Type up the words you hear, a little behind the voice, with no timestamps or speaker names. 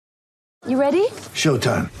You ready?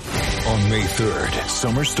 Showtime. On May 3rd,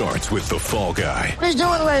 summer starts with The Fall Guy. Let's do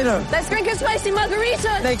it later. Let's drink a spicy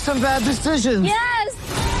margarita. Make some bad decisions.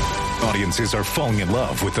 Yes! Audiences are falling in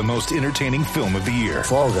love with the most entertaining film of the year.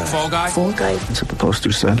 Fall Guy. Fall Guy? Fall Guy. That's what the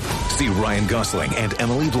poster said. See Ryan Gosling and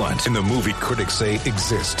Emily Blunt in the movie critics say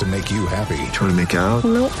exists to make you happy. Trying to make it out?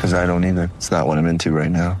 Nope. Because I don't either. It's not what I'm into right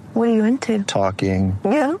now. What are you into? Talking.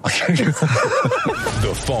 Yeah.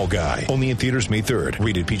 The Fall Guy. Only in theaters May 3rd.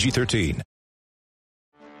 Rated PG-13.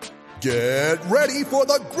 Get ready for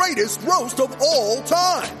the greatest roast of all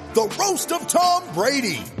time. The Roast of Tom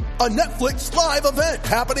Brady. A Netflix live event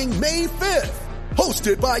happening May 5th.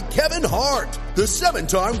 Hosted by Kevin Hart. The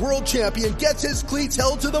 7-time world champion gets his cleats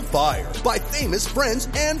held to the fire by famous friends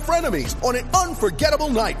and frenemies on an unforgettable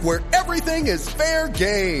night where everything is fair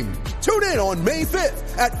game. Tune in on May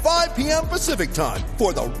 5th at 5 p.m. Pacific time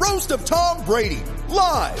for the Roast of Tom Brady.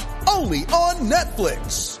 Live only on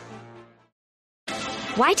Netflix.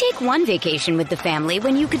 Why take one vacation with the family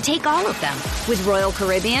when you could take all of them? With Royal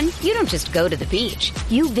Caribbean, you don't just go to the beach.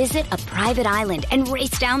 You visit a private island and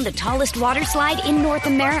race down the tallest water slide in North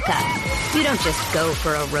America. You don't just go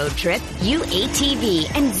for a road trip. You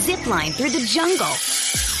ATV and zip line through the jungle.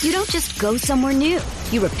 You don't just go somewhere new.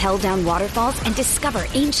 You rappel down waterfalls and discover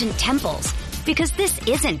ancient temples. Because this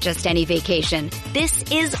isn't just any vacation. This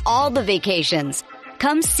is all the vacations.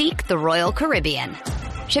 Come seek the Royal Caribbean.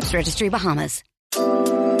 Ships Registry, Bahamas.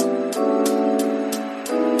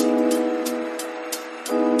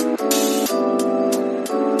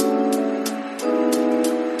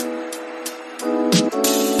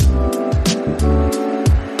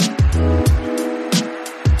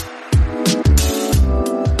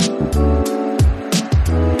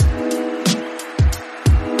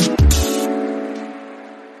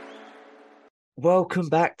 Welcome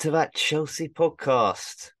back to that Chelsea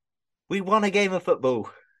podcast. We won a game of football.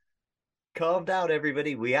 Calm down,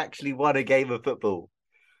 everybody. We actually won a game of football.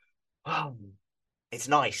 Oh, it's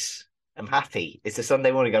nice. I'm happy. It's a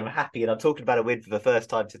Sunday morning. I'm happy, and I'm talking about a win for the first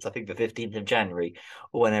time since I think the 15th of January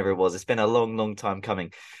or whenever it was. It's been a long, long time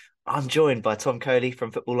coming. I'm joined by Tom Coley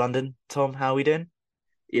from Football London. Tom, how are we doing?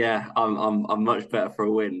 Yeah, I'm much better for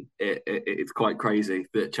a win. It's quite crazy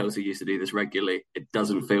that Chelsea used to do this regularly. It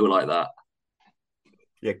doesn't feel like that.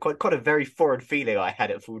 Yeah, quite a very foreign feeling I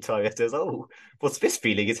had at full time yesterday. Oh, what's this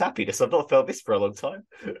feeling? It's happiness. I've not felt this for a long time.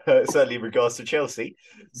 Certainly in regards to Chelsea.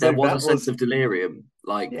 So there was a sense of delirium,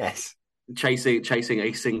 like yes, chasing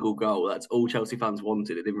a single goal. That's all Chelsea fans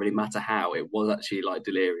wanted. It didn't really matter how. It was actually like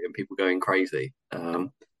delirium, people going crazy.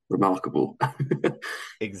 Remarkable.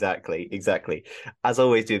 Exactly. As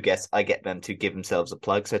always do guests, I get them to give themselves a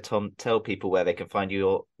plug. So Tom, tell people where they can find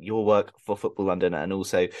your work for Football London and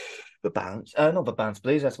also the Bounce, not the Bounce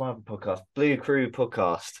Blues, that's my other podcast, Blue Crew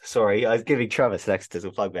podcast. Sorry, I was giving Travis next as a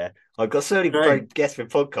plug there. I've got so many great guests with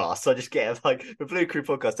podcasts, so I just get like the Blue Crew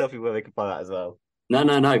podcast. Tell people where they can find that as well. No.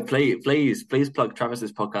 Please plug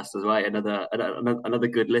Travis's podcast as well. Another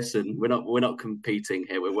good listen. We're not competing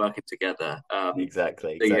here. We're working together.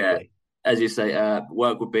 Exactly. Yeah, as you say,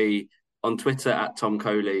 work would be on Twitter at Tom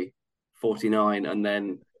Coley 49, and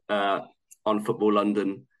then on Football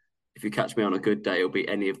London. If you catch me on a good day, it'll be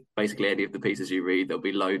basically any of the pieces you read. There'll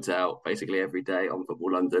be loads out basically every day on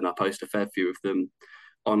Football London. I post a fair few of them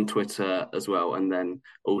on Twitter as well, and then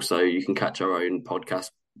also you can catch our own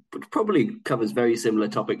podcast, which probably covers very similar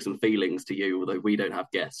topics and feelings to you, although we don't have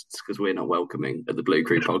guests because we're not welcoming at the Blue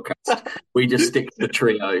Crew podcast. We just stick to the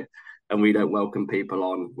trio and we don't welcome people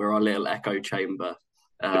on. We're our little echo chamber.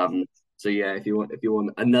 So yeah, if you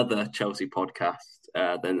want another Chelsea podcast,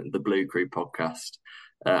 then the Blue Crew podcast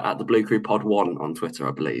at the Blue Crew Pod 1 on Twitter,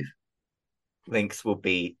 I believe. Links will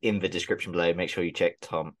be in the description below. Make sure you check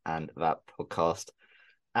Tom and that podcast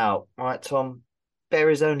out. All right, Tom.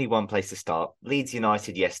 There is only one place to start. Leeds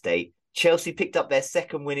United yesterday. Chelsea picked up their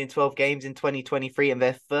second win in 12 games in 2023 and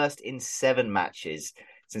their first in 7 matches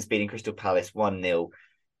since beating Crystal Palace 1-0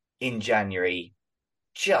 in January.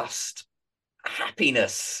 Just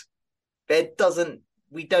happiness.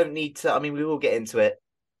 We don't need to, we will get into it,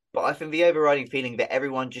 but I think the overriding feeling that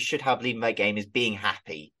everyone just should have leaving that game is being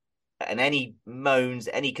happy. And any moans,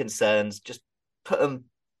 any concerns, just put them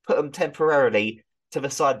temporarily to the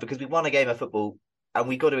side because we won a game of football and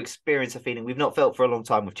we got to experience a feeling we've not felt for a long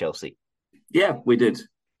time with Chelsea. Yeah, we did.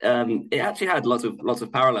 It actually had lots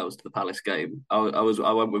of parallels to the Palace game. I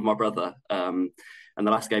went with my brother, and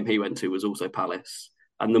the last game he went to was also Palace.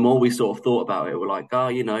 And the more we sort of thought about it, we're like,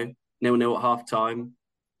 0-0 at half time,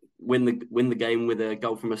 win the game with a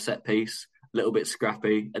goal from a set piece, a little bit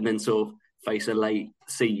scrappy, and then sort of face a late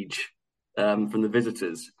siege from the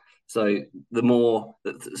visitors. So the more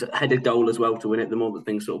headed goal as well to win it, the more that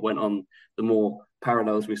things sort of went on, the more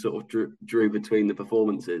parallels we sort of drew between the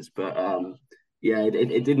performances. But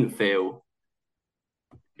it didn't feel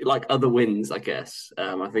like other wins, I guess.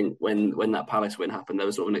 I think when that Palace win happened, there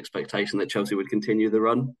was sort of an expectation that Chelsea would continue the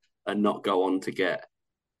run and not go on to get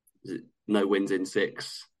no wins in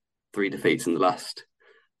 6, 3 defeats in the last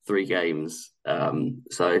 3 games.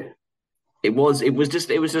 So it was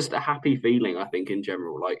just a happy feeling, I think, in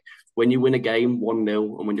general. Like when you win a game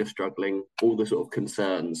 1-0 and when you're struggling, all the sort of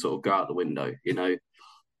concerns sort of go out the window. You know,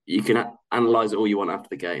 you can analyse it all you want after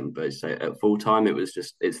the game, but at full time,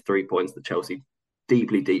 it's 3 points that Chelsea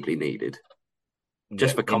deeply, deeply needed,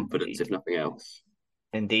 just for confidence, if nothing else.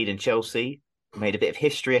 Indeed, and Chelsea made a bit of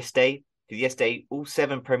history yesterday. Because yesterday, all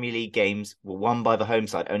 7 Premier League games were won by the home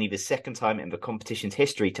side. Only the second time in the competition's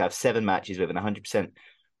history to have 7 matches with an 100%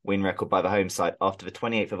 win record by the home side after the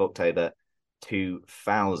 28th of October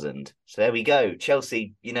 2000. So there we go.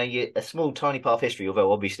 Chelsea, a small, tiny part of history,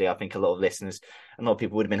 although obviously I think a lot of listeners, a lot of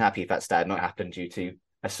people would have been happy if that stat had not happened due to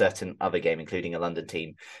a certain other game, including a London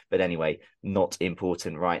team. But anyway, not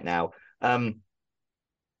important right now.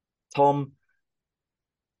 Tom,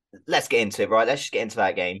 let's get into it, right? Let's just get into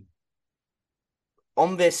that game.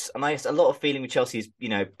 On this, and I guess a lot of feeling with Chelsea is,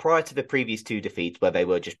 prior to the previous 2 defeats where they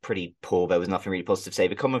were just pretty poor, there was nothing really positive to say.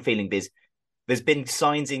 The common feeling is there's been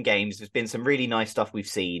signs in games, there's been some really nice stuff we've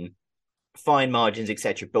seen, fine margins,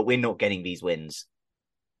 etc., but we're not getting these wins.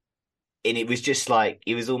 And it was just like,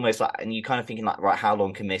 it was almost like, and you kind of thinking like, right, how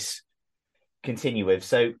long can this continue with?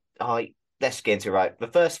 So let's get into it, right? The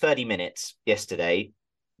first 30 minutes yesterday,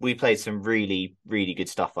 we played some really, really good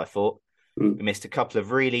stuff, I thought. We missed a couple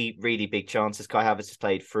of really, really big chances. Kai Havertz has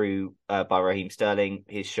played through by Raheem Sterling.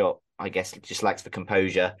 His shot, I guess, just lacks the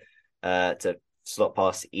composure to slot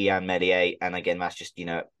past Ian Meslier. And again, that's just,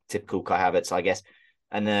 typical Kai Havertz, I guess.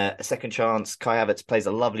 And a second chance, Kai Havertz plays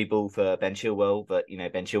a lovely ball for Ben Chilwell. But,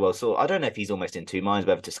 Ben Chilwell I don't know if he's almost in 2 minds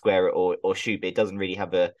whether to square it or shoot, but it doesn't really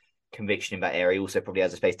have a conviction in that area. He also probably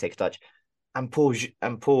has a space to take a touch. And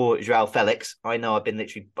poor Joao Felix. I know I've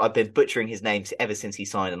been butchering his name ever since he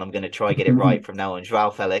signed, and I'm going to try and get it right from now on. Joao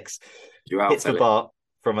Felix hits the bar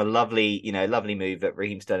from a lovely move that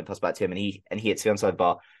Raheem Sterling passed back to him, and he hits the onside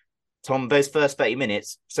bar. Tom, those first 30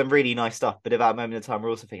 minutes, some really nice stuff, but at that moment in time, we're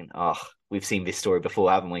also thinking, we've seen this story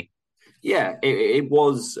before, haven't we? Yeah, it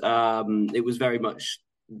was very much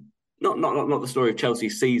not the story of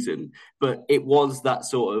Chelsea's season, but it was that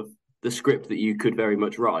sort of the script that you could very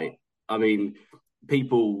much write. I mean,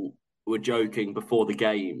 people were joking before the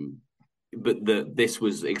game, but this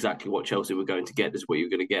was exactly what Chelsea were going to get. This is what you were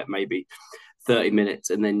going to get, maybe 30 minutes.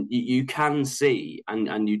 And then you can see,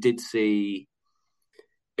 and you did see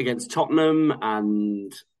against Tottenham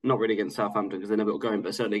and not really against Southampton because they never got going,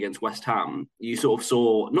 but certainly against West Ham, you sort of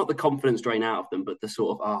saw not the confidence drain out of them, but the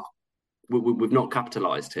sort of, we've not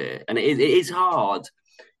capitalised here. And it is hard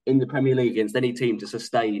in the Premier League against any team to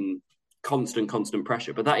sustain constant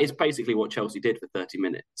pressure, but that is basically what Chelsea did for 30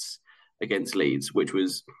 minutes against Leeds, which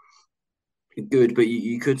was good. But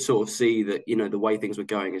you could sort of see that the way things were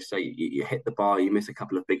going is, say, you hit the bar, you miss a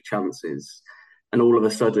couple of big chances, and all of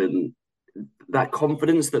a sudden that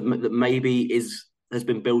confidence that maybe has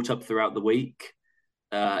been built up throughout the week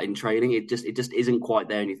in training, it just isn't quite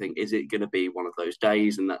there. And you think, is it going to be one of those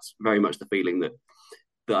days? And that's very much the feeling that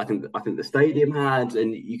I think the stadium had,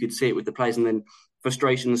 and you could see it with the players. And then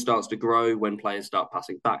frustration starts to grow when players start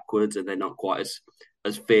passing backwards and they're not quite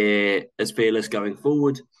as fearless going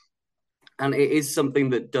forward. And it is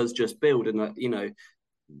something that does just build. And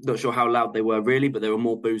not sure how loud they were really, but there were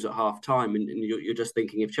more boos at half time. And you're just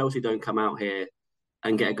thinking, if Chelsea don't come out here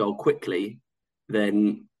and get a goal quickly,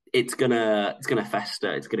 then it's gonna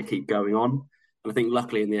fester. It's gonna keep going on. And I think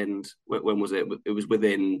luckily in the end, when was it? It was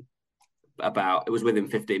within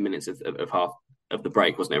 15 minutes of half of the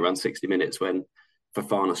break, wasn't it? Around 60 minutes when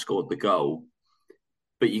Fofana scored the goal.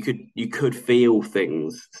 But you could feel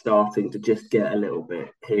things starting to just get a little bit,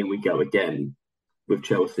 here we go again with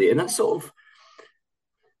Chelsea. And that's sort of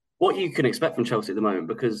what you can expect from Chelsea at the moment,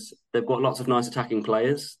 because they've got lots of nice attacking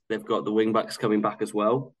players. They've got the wing-backs coming back as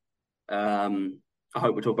well. I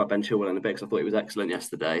hope we'll talk about Ben Chilwell in a bit, because I thought he was excellent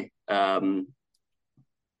yesterday. But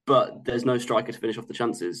there's no striker to finish off the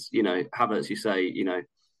chances. Havertz, you say,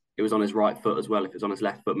 it was on his right foot as well. If it's on his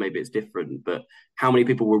left foot, maybe it's different. But how many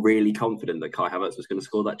people were really confident that Kai Havertz was going to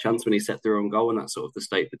score that chance when he set through on goal? And that's sort of the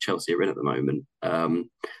state that Chelsea are in at the moment.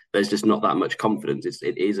 There's just not that much confidence.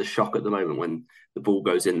 It is a shock at the moment when the ball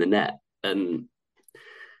goes in the net. And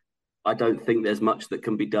I don't think there's much that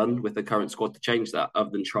can be done with the current squad to change that, other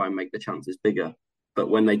than try and make the chances bigger. But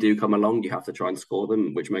when they do come along, you have to try and score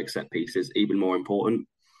them, which makes set pieces even more important.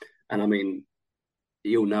 And I mean,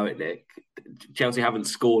 you'll know it, Nick. Chelsea haven't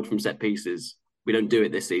scored from set pieces. We don't do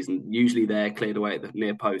it this season. Usually they're cleared away at the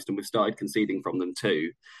near post, and we've started conceding from them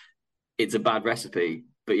too. It's a bad recipe.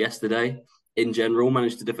 But yesterday, in general,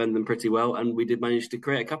 managed to defend them pretty well, and we did manage to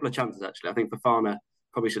create a couple of chances, actually. I think Fofana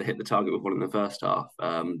probably should have hit the target with one in the first half.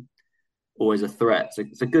 Always a threat. So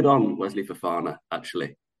it's a good on Wesley Fofana,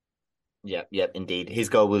 actually. Yep, indeed. His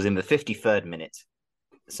goal was in the 53rd minute.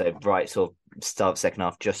 So, right, sort of start of second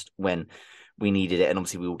half, just when we needed it. And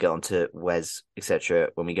obviously we will get on to Wes, etc.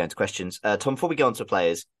 when we go into questions. Tom, before we go on to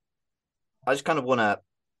players, I just kind of want to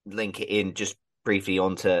link it in just briefly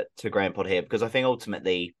onto Graham Potter here, because I think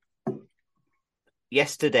ultimately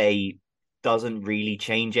yesterday doesn't really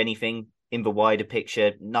change anything in the wider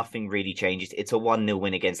picture. Nothing really changes. It's a 1-0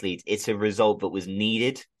 win against Leeds. It's a result that was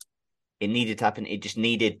needed. It needed to happen. It just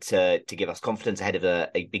needed to give us confidence ahead of a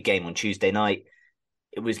big game on Tuesday night.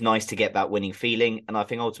 It was nice to get that winning feeling. And I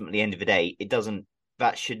think ultimately, at the end of the day,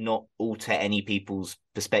 that should not alter any people's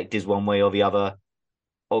perspectives one way or the other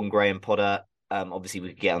on Graham Potter. Obviously, we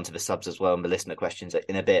could get onto the subs as well and the listener questions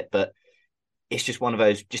in a bit, but it's just one of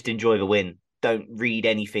those, just enjoy the win. Don't read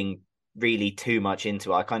anything really too much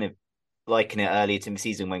into it. I kind of liken it earlier in the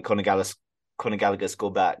season when Conor Gallagher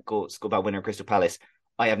scored that winner at Crystal Palace.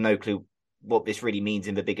 I have no clue what this really means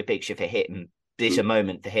in the bigger picture for him. This a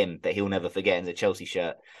moment for him that he'll never forget in the Chelsea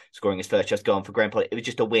shirt, scoring his first just goal for Graham Potter. It was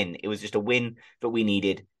just a win. It was just a win that we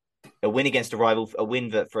needed. A win against a rival, a win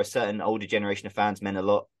that for a certain older generation of fans meant a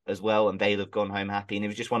lot as well, and they'll have gone home happy. And it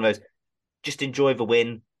was just one of those, just enjoy the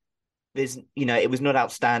win. It was not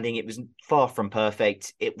outstanding. It was far from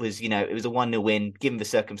perfect. It was a 1-0 win. Given the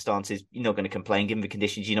circumstances, you're not going to complain. Given the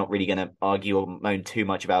conditions, you're not really going to argue or moan too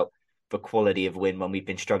much about the quality of win when we've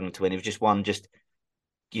been struggling to win. It was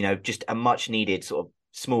just a much needed sort of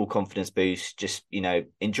small confidence boost. Just,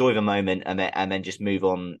 enjoy the moment and then just move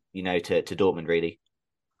on, to Dortmund, really.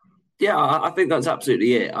 Yeah, I think that's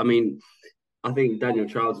absolutely it. I mean, I think Daniel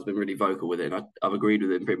Charles has been really vocal with it. And I've agreed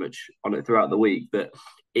with him pretty much on it throughout the week. But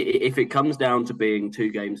if it comes down to being 2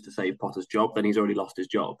 games to save Potter's job, then he's already lost his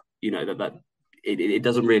job. It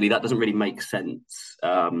doesn't really make sense.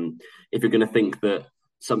 If you're going to think that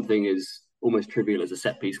something is almost trivial as a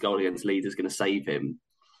set piece goal against Leeds is going to save him,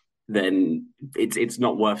 then it's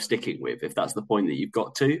not worth sticking with if that's the point that you've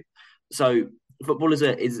got to. So football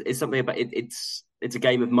is something about it. It's a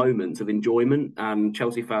game of moments of enjoyment, and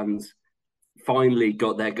Chelsea fans finally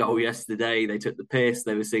got their goal yesterday. They took the piss.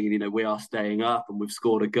 They were singing, we are staying up and we've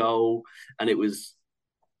scored a goal, and it was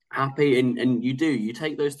happy. And you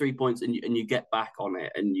take those 3 points and you get back on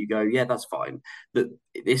it and you go, yeah, that's fine. That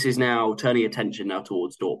this is now turning attention now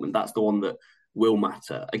towards Dortmund. That's the one that will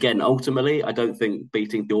matter. Again, ultimately, I don't think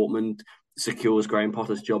beating Dortmund secures Graham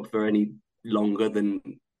Potter's job for any longer than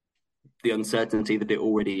the uncertainty that it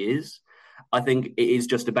already is. I think it is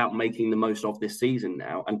just about making the most of this season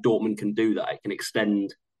now, and Dortmund can do that. It can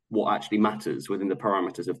extend what actually matters within the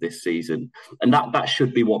parameters of this season, and that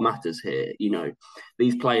should be what matters here.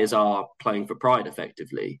 These players are playing for pride,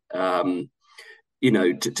 effectively.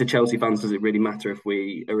 To Chelsea fans, does it really matter if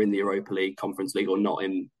we are in the Europa League, Conference League, or not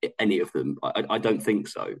in any of them? I don't think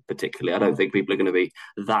so, particularly. I don't think people are going to be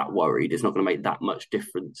that worried. It's not going to make that much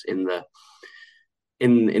difference in the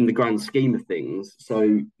grand scheme of things.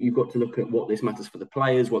 So you've got to look at what this matters for the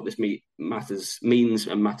players, what this means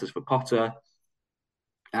and matters for Potter.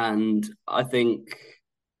 And I think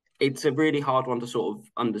it's a really hard one to sort of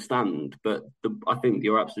understand, but I think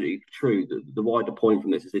you're absolutely true. The wider point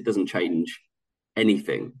from this is it doesn't change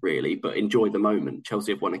anything, really, but enjoy the moment.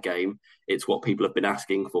 Chelsea have won a game. It's what people have been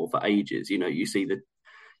asking for ages. You see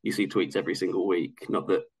tweets every single week. Not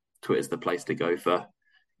that Twitter's the place to go for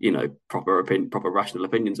proper rational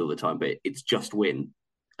opinions all the time, but it's just win.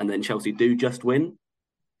 And then Chelsea do just win.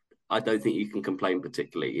 I don't think you can complain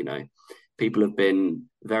particularly. People have been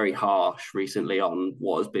very harsh recently on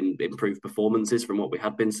what has been improved performances from what we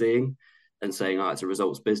had been seeing, and saying, it's a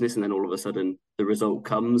results business, and then all of a sudden the result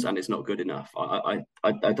comes and it's not good enough. I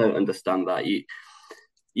don't understand that.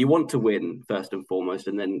 You want to win first and foremost,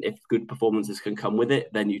 and then if good performances can come with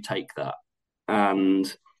it, then you take that.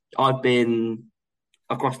 And I've been,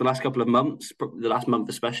 across the last couple of months, the last month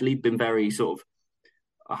especially, been very sort of,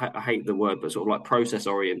 I hate the word, but sort of like process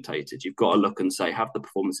orientated. You've got to look and say, have the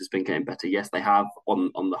performances been getting better? Yes, they have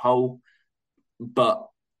on the whole, but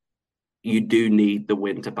you do need the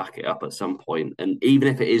win to back it up at some point. And even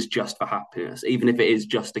if it is just for happiness, even if it is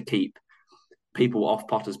just to keep people off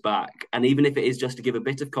Potter's back, and even if it is just to give a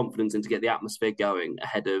bit of confidence and to get the atmosphere going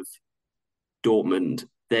ahead of Dortmund,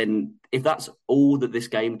 then if that's all that this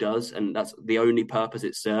game does and that's the only purpose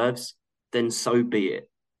it serves, then so be it.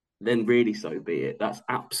 then really so be it. That's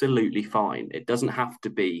absolutely fine. It doesn't have to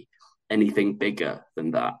be anything bigger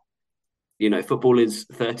than that. Football is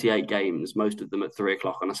 38 games, most of them at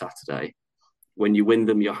 3:00 on a Saturday. When you win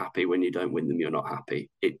them, you're happy. When you don't win them, you're not happy.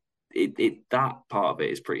 That part of it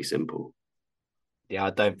is pretty simple. Yeah, I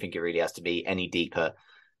don't think it really has to be any deeper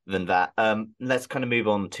than that. Let's kind of move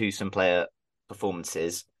on to some player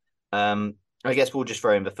performances. I guess we'll just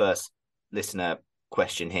throw in the first listener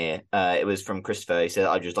question here. It was from Christopher. He said,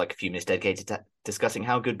 I'd just like a few minutes dedicated to discussing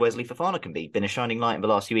how good Wesley Fofana can be. Been a shining light in the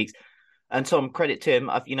last few weeks. And Tom, credit to him.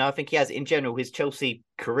 I think he has, in general, his Chelsea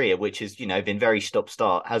career, which has, been very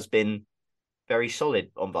stop-start, has been very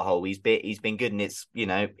solid on the whole. He's been good, and it's,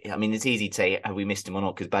 it's easy to say have we missed him or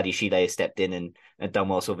not, because Badiashile has stepped in and done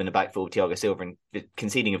well sort of in the back foot of Thiago Silva, and the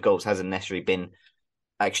conceding of goals hasn't necessarily been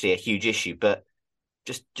actually a huge issue. But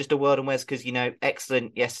just a word on Wes, because,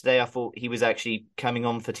 excellent yesterday. I thought he was actually coming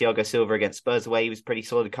on for Thiago Silva against Spurs away. He was pretty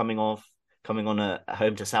solid coming on a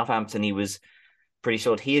home to Southampton. He was pretty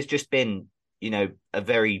solid. He has just been, a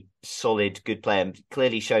very solid, good player, and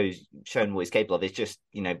clearly shown what he's capable of. It's just,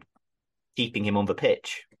 keeping him on the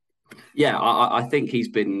pitch. Yeah, I think he's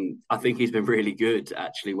been really good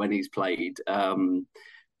actually when he's played.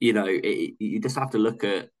 You just have to look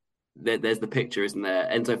at there's the picture, isn't there?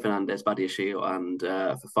 Enzo Fernandez, Badiashile, and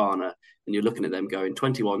Fofana, and you're looking at them going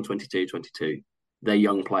 21, 22, 22. They're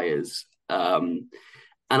young players. And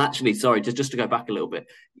actually, sorry, just to go back a little bit,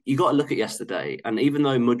 you got to look at yesterday. And even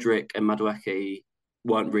though Mudryk and Madueke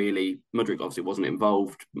weren't really, Mudryk obviously wasn't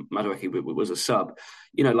involved, Madueke was a sub.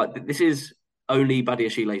 This is only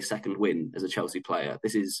Badiashile's second win as a Chelsea player.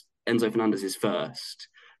 This is Enzo Fernandez's first.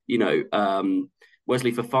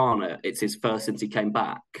 Wesley Fofana, it's his first since he came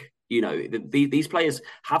back. These players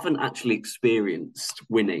haven't actually experienced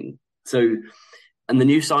winning. So, and the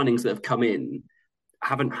new signings that have come in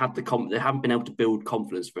haven't had they haven't been able to build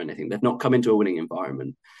confidence for anything. They've not come into a winning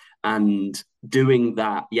environment, and doing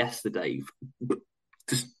that yesterday,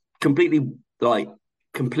 just completely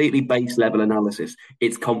base level analysis.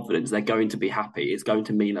 It's confidence. They're going to be happy. It's going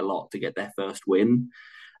to mean a lot to get their first win.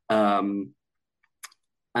 And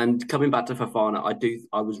coming back to Fofana,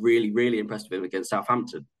 I was really, really impressed with him against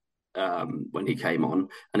Southampton when he came on,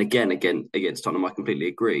 and again against Tottenham. I completely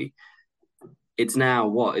agree. It's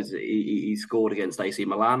now he scored against AC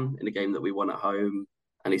Milan in a game that we won at home,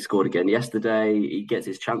 and he scored again yesterday. He gets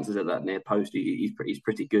his chances at that near post. He's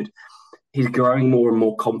pretty good. He's growing more and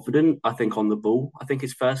more confident, I think, on the ball. I think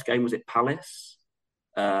his first game was at Palace.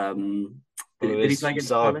 Did he play against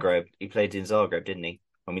Zagreb? Palace? He played in Zagreb, didn't he?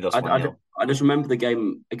 When we lost 1-0. I just remember the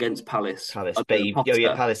game against Palace. Palace under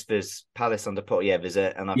Potter. Yeah, there's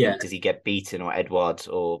does he get beaten, or Edouard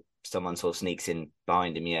or someone sort of sneaks in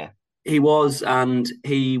behind him? Yeah. He was, and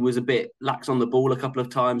he was a bit lax on the ball a couple of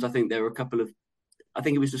times. I think he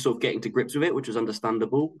was just sort of getting to grips with it, which was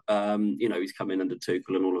understandable. He's come in under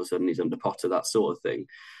Tuchel and all of a sudden he's under Potter, that sort of thing.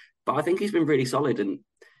 But I think he's been really solid, and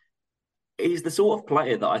he's the sort of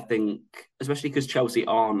player that I think, especially because Chelsea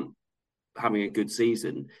aren't having a good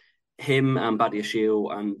season, him and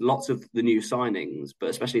Badiashile and lots of the new signings, but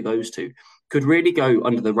especially those two, could really go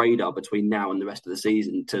under the radar between now and the rest of the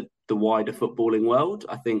season to the wider footballing world.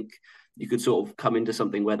 I think you could sort of come into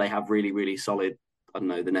something where they have really, really solid, I don't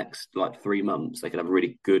know, the next 3 months, they could have a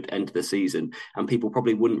really good end to the season, and people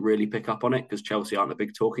probably wouldn't really pick up on it because Chelsea aren't a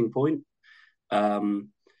big talking point.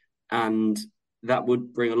 And that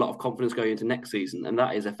would bring a lot of confidence going into next season. And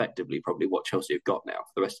that is effectively probably what Chelsea have got now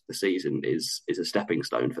for the rest of the season is a stepping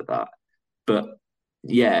stone for that. But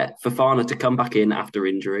yeah, Fofana to come back in after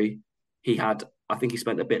injury, I think he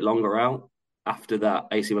spent a bit longer out after that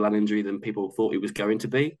AC Milan injury than people thought he was going to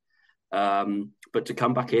be. But to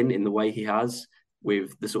come back in the way he has,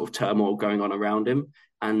 with the sort of turmoil going on around him,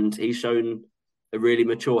 and he's shown a really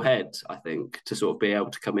mature head, I think, to sort of be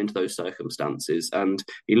able to come into those circumstances. And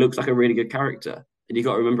he looks like a really good character. And you've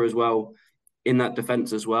got to remember as well, in that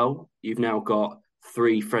defence as well, you've now got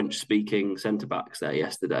 3 French-speaking centre-backs there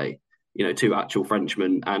yesterday, 2 actual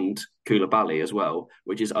Frenchmen and Koulibaly as well,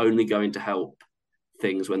 which is only going to help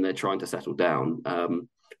things when they're trying to settle down.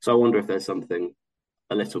 So I wonder if there's something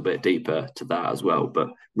a little bit deeper to that as well, but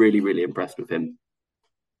really, really impressed with him.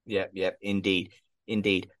 Yeah, indeed.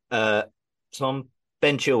 Tom,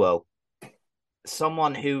 Ben Chilwell,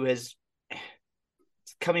 someone who has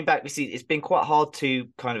coming back. It's been quite hard to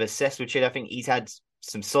kind of assess with Chile. I think he's had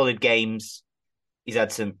some solid games. He's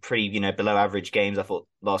had some pretty, below average games. I thought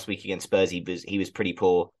last week against Spurs, he was pretty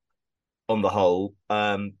poor on the whole.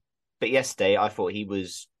 But yesterday, I thought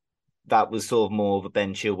that was sort of more of a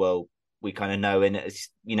Ben Chilwell we kind of know. And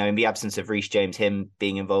in the absence of Reece James, him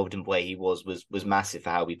being involved in the way he was massive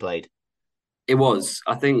for how we played. It was.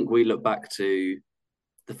 I think we look back to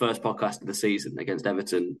the first podcast of the season against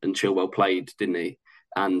Everton, and Chilwell played, didn't he?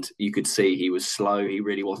 And you could see he was slow. He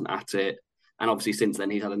really wasn't at it. And obviously, since then,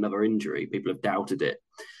 he's had another injury. People have doubted it.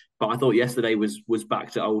 But I thought yesterday was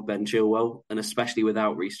back to old Ben Chilwell, and especially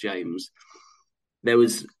without Reece James. There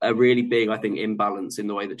was a really big, I think, imbalance in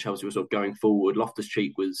the way that Chelsea was sort of going forward.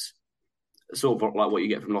 Loftus-Cheek was sort of like what you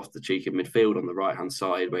get from Loftus-Cheek in midfield on the right-hand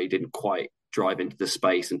side, where he didn't quite drive into the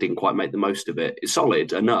space and didn't quite make the most of it. It's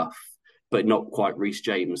solid enough, but not quite Reece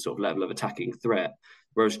James sort of level of attacking threat.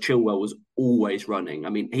 Whereas Chilwell was always running. I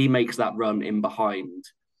mean, he makes that run in behind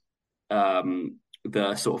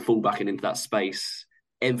the sort of fullback and into that space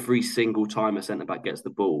every single time a centre-back gets the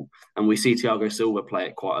ball. And we see Thiago Silva play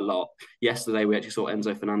it quite a lot. Yesterday, we actually saw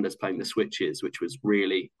Enzo Fernandez playing the switches, which was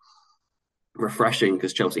really refreshing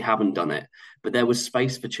because Chelsea haven't done it. But there was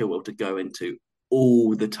space for Chilwell to go into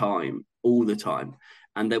all the time.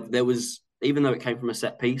 And there was, even though it came from a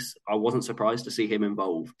set piece, I wasn't surprised to see him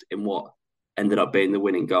involved in what ended up being the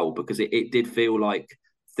winning goal, because it did feel like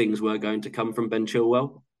things were going to come from Ben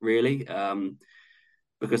Chilwell, really.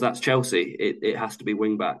 Because that's Chelsea. It has to be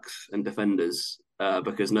wing-backs and defenders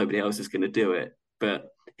because nobody else is going to do it. But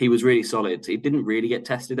he was really solid. He didn't really get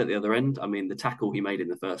tested at the other end. I mean, the tackle he made in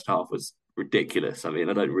the first half was ridiculous. I mean,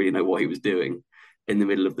 I don't really know what he was doing in the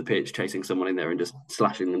middle of the pitch, chasing someone in there and just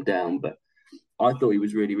slashing them down. But I thought he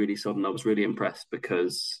was really, really solid, and I was really impressed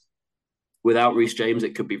because without Reece James,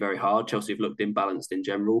 it could be very hard. Chelsea have looked imbalanced in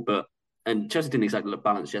general, and Chelsea didn't exactly look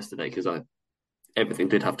balanced yesterday because everything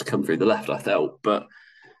did have to come through the left, I felt. But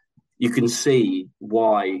you can see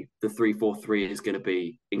why the 3-4-3 is going to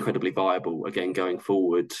be incredibly viable again going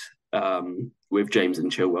forward with James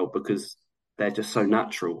and Chilwell, because they're just so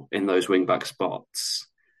natural in those wing-back spots.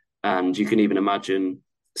 And you can even imagine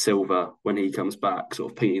Silva, when he comes back,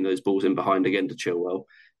 sort of pinging those balls in behind again to Chilwell.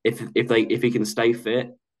 If he can stay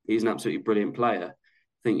fit, he's an absolutely brilliant player.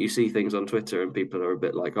 I think you see things on Twitter and people are a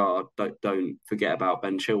bit like, "Oh, don't forget about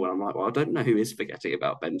Ben Chilwell." I'm like, well, I don't know who is forgetting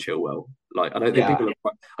about Ben Chilwell. Like, I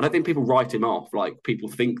don't think people write him off. Like, people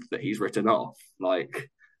think that he's written off. Like,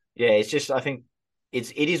 yeah, it's just, I think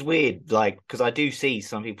it is weird. Like, because I do see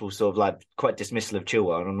some people sort of like quite dismissal of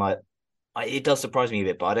Chilwell, and I'm like, it does surprise me a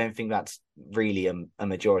bit, but I don't think that's really a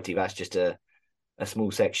majority. That's just a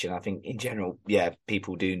small section. I think in general, yeah,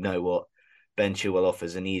 people do know what Ben Chilwell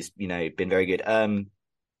offers, and he's been very good.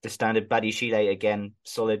 The standard Badiashile, again,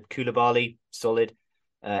 solid. Koulibaly, solid.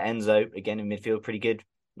 Enzo, again, in midfield, pretty good.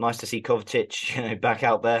 Nice to see Kovacic, back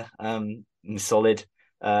out there, solid.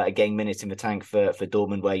 Again, minutes in the tank for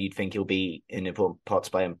Dortmund, where you'd think he'll be in important parts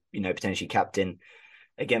by him, potentially captain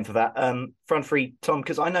again for that. Front three, Tom,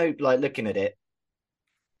 because I know, like, looking at it,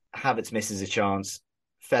 Havertz misses a chance,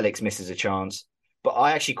 Felix misses a chance, but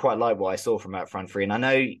I actually quite like what I saw from that front three. And I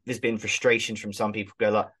know there's been frustrations from some people go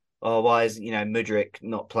like, oh, why is, Mudryk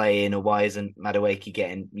not playing, or why isn't Madueke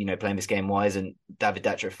getting, playing this game? Why isn't David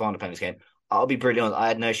Datro Fofana playing this game? I'll be brutally honest, I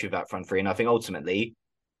had no issue with that front three. And I think ultimately,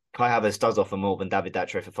 Kai Havertz does offer more than David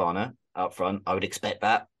Datro Fofana up front. I would expect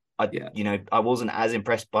that. I wasn't as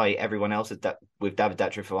impressed by everyone else with David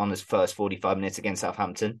Datro Fofana's first 45 minutes against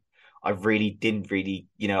Southampton. I didn't really,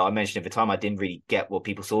 I mentioned at the time, I didn't really get what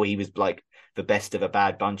people saw. He was like the best of a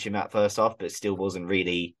bad bunch in that first half, but still wasn't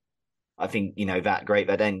really, I think, that great.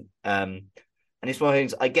 But then, and it's one of the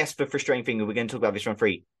things, I guess the frustrating thing, we're going to talk about this front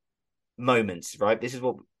three, moments, right? This is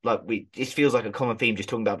what, this feels like a common theme just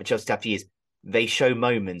talking about the Chelsea tap years. They show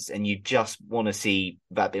moments and you just want to see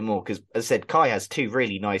that bit more. Because as I said, Kai has two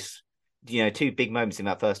really nice, two big moments in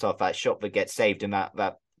that first half. That shot that gets saved and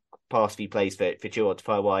that pass he plays for Chilwell to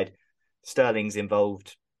far wide. Sterling's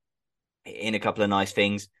involved in a couple of nice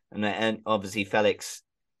things. And obviously Felix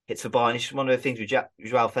hits the bar. And it's just one of the things with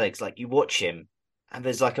Joao Felix, like you watch him and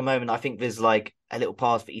there's like a moment, I think there's like a little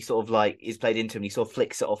pass that he sort of like is played into him. He sort of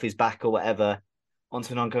flicks it off his back or whatever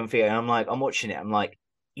onto an oncoming field. And I'm watching it. I'm like,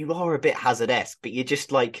 you are a bit Hazard-esque, but you're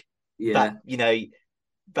just like, that,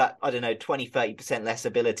 that, I don't know, 20, 30% less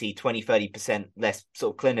ability, 20, 30% less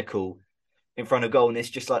sort of clinical in front of goal. And it's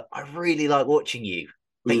just like, I really like watching you.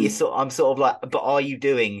 But I'm sort of like, but are you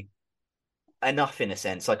doing enough in a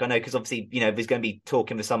sense? Like, I know, because obviously, there's going to be talk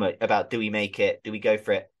in the summer about, do we make it? Do we go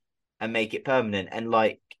for it and make it permanent? And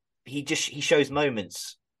like, he shows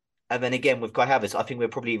moments. And then again, with Kai Havertz, I think we're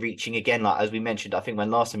probably reaching again, like, as we mentioned, I think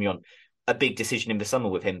when last time you're on, a big decision in the summer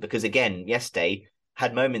with him, because again, yesterday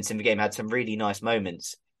had moments in the game, had some really nice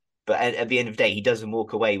moments, but at the end of the day, he doesn't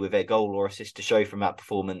walk away with a goal or assist to show from that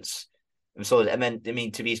performance. And so, and then, I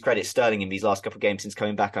mean, to be his credit, Sterling in these last couple of games since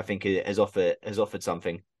coming back, I think has offered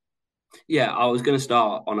something. Yeah, I was going to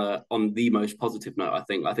start on the most positive note.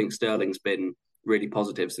 I think Sterling's been really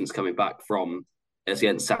positive since coming back from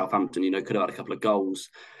against Southampton. Could have had a couple of goals.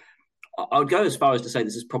 I would go as far as to say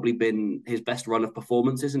this has probably been his best run of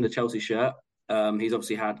performances in the Chelsea shirt. He's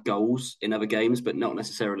obviously had goals in other games, but not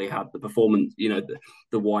necessarily had the performance, the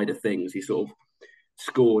wider things. He sort of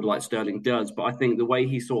scored like Sterling does. But I think the way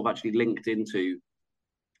he sort of actually linked into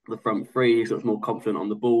the front three, he's sort of more confident on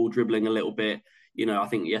the ball, dribbling a little bit. I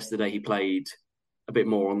think yesterday he played a bit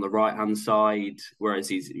more on the right-hand side, whereas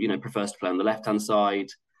he's, prefers to play on the left-hand side.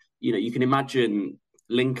 You can imagine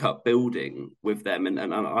link-up building with them. And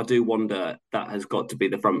I do wonder that has got to be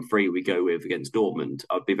the front three we go with against Dortmund.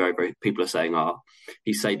 I'd be very, very... People are saying,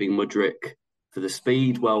 he's saving Mudryk for the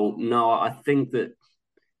speed. Well, no, I think that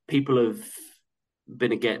people have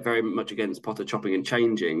been very much against Potter chopping and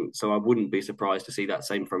changing, so I wouldn't be surprised to see that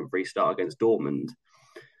same front three start against Dortmund.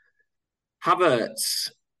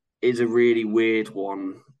 Havertz is a really weird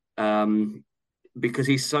one because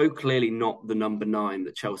he's so clearly not the number 9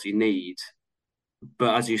 that Chelsea need.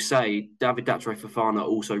 But as you say, David Datro Fofana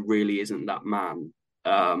also really isn't that man.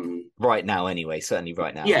 Right now, anyway, certainly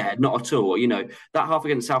right now. Yeah, not at all. That half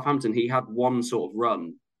against Southampton, he had one sort of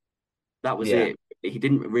run. That was it. He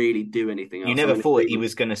didn't really do anything else. You never thought he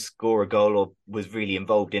was going to score a goal or was really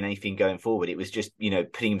involved in anything going forward. It was just,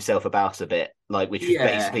 putting himself about a bit, which was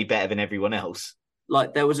basically better than everyone else.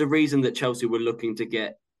 There was a reason that Chelsea were looking to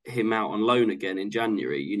get him out on loan again in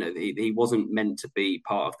January. He wasn't meant to be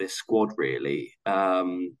part of this squad, really.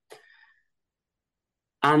 And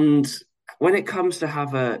when it comes to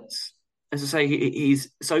Havertz, as I say,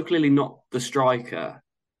 he's so clearly not the striker,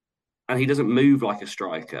 and he doesn't move like a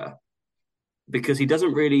striker, because he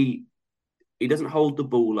doesn't hold the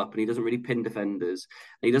ball up, and he doesn't really pin defenders,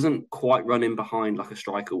 and he doesn't quite run in behind like a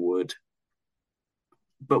striker would.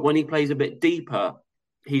 But when he plays a bit deeper,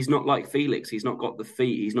 he's not like Felix. He's not got the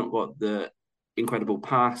feet. He's not got the incredible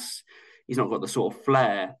pass. He's not got the sort of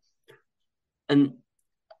flair. And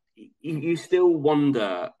you still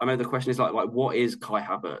wonder, I know the question is like what is Kai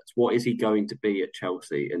Havertz? What is he going to be at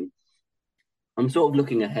Chelsea? And I'm sort of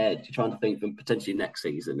looking ahead, trying to think for potentially next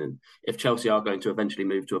season. And if Chelsea are going to eventually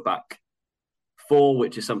move to a back 4,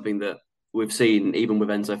 which is something that we've seen, even with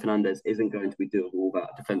Enzo Fernandez, isn't going to be doable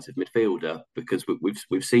without a defensive midfielder, because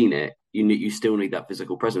we've seen it. You still need that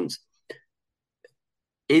physical presence.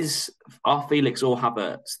 Are Felix or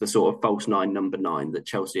Havertz the sort of false 9, number 9 that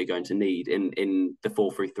Chelsea are going to need in the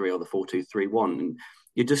 4-3-3 or the 4-2-3-1? And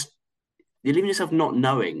you're leaving yourself not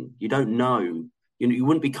knowing. You don't know. You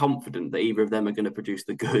wouldn't be confident that either of them are going to produce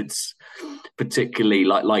the goods, particularly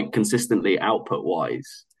like consistently output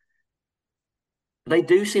wise. They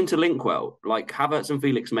do seem to link well. Havertz and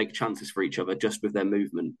Felix make chances for each other just with their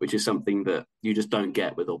movement, which is something that you just don't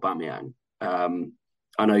get with Aubameyang.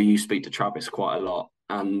 I know you speak to Travis quite a lot,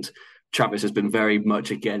 and Travis has been very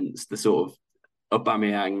much against the sort of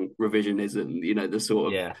Aubameyang revisionism. The sort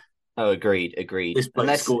of... Yeah. Oh, agreed. This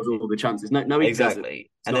player scores all the chances. No, he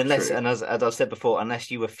exactly. Doesn't. And as I've said before,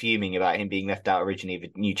 unless you were fuming about him being left out originally of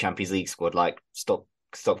a new Champions League squad, stop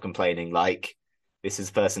complaining. This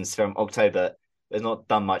is person's from October. Has not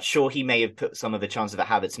done much. Sure, he may have put some of the chances that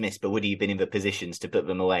Havertz missed, but would he have been in the positions to put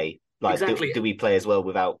them away? Exactly. Do we play as well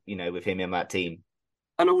without, with him in that team?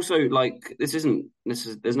 And also, there's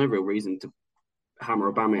no real reason to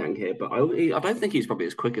hammer Aubameyang here, but I don't think he's probably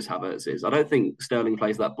as quick as Havertz is. I don't think Sterling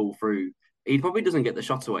plays that ball through. He probably doesn't get the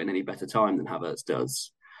shot away in any better time than Havertz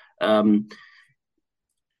does. I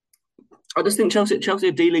just think Chelsea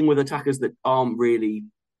are dealing with attackers that aren't really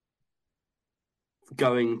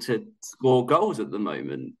going to score goals at the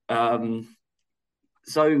moment.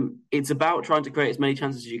 So it's about trying to create as many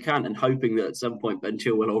chances as you can and hoping that at some point Ben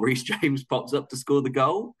Chilwell or Reece James pops up to score the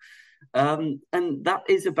goal. And that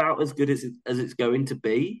is about as good as it's going to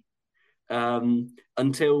be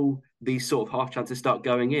until these sort of half chances start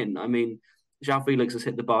going in. I mean, João Felix has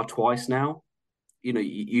hit the bar twice now.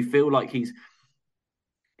 You feel like he's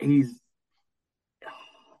is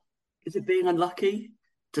it being unlucky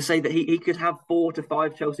to say that he could have 4 to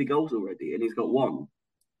 5 Chelsea goals already and he's got 1?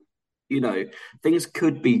 Things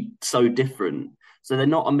could be so different. So they're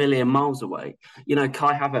not a million miles away.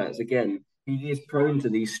 Kai Havertz, again, he is prone to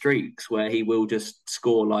these streaks where he will just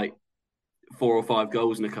score 4 or 5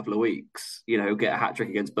 goals in a couple of weeks. He'll get a hat-trick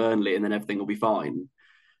against Burnley and then everything will be fine.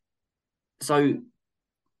 So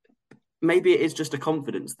maybe it is just a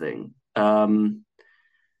confidence thing.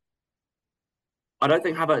 I don't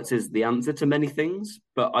think Havertz is the answer to many things,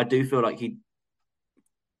 but I do feel like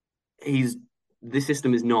this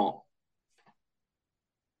system is not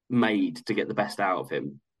made to get the best out of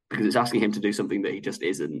him, because it's asking him to do something that he just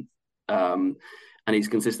isn't. And he's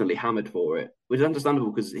consistently hammered for it, which is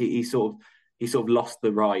understandable because he sort of lost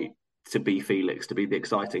the right to be Felix, to be the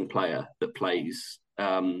exciting player that plays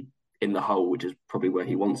in the hole, which is probably where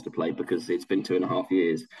he wants to play because it's been 2.5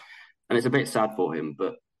 years, and it's a bit sad for him.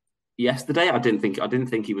 But yesterday, I didn't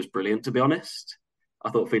think he was brilliant, to be honest. I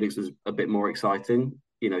thought Felix was a bit more exciting.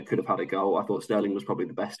 Could have had a goal. I thought Sterling was probably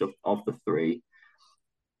the best of the three.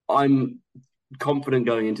 I'm confident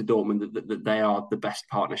going into Dortmund that they are the best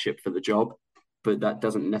partnership for the job, but that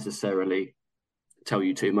doesn't necessarily tell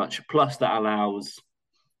you too much. Plus, that allows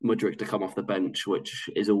Mudryk to come off the bench, which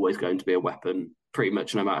is always going to be a weapon, pretty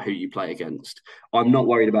much no matter who you play against. I'm not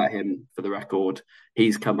worried about him, for the record.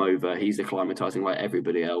 He's come over. He's acclimatising like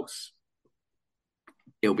everybody else.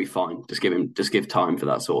 He'll be fine. Just give time for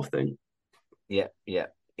that sort of thing. Yeah,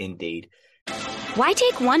 indeed. Why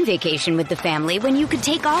take one vacation with the family when you could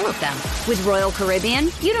take all of them? With Royal Caribbean,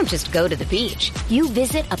 you don't just go to the beach. You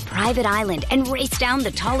visit a private island and race down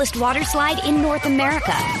the tallest water slide in North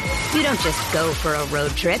America. You don't just go for a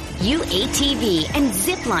road trip. You ATV and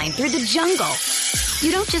zip line through the jungle.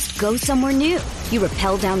 You don't just go somewhere new. You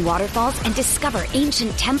rappel down waterfalls and discover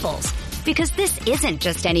ancient temples. Because this isn't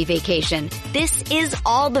just any vacation. This is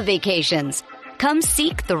all the vacations. Come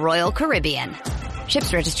seek the Royal Caribbean.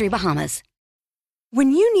 Ships Registry, Bahamas.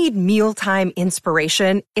 When you need mealtime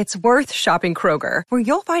inspiration, it's worth shopping Kroger, where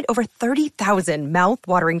you'll find over 30,000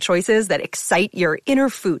 mouth-watering choices that excite your inner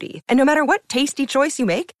foodie. And no matter what tasty choice you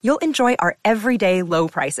make, you'll enjoy our everyday low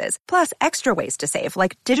prices, plus extra ways to save,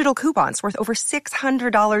 like digital coupons worth over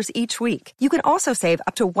 $600 each week. You can also save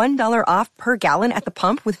up to $1 off per gallon at the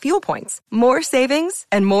pump with fuel points. More savings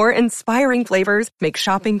and more inspiring flavors make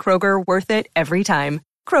shopping Kroger worth it every time.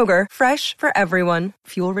 Kroger, fresh for everyone.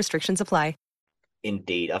 Fuel restrictions apply.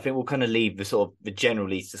 Indeed. I think we'll kind of leave the sort of the general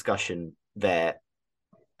Leeds discussion there,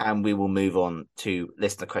 and we will move on to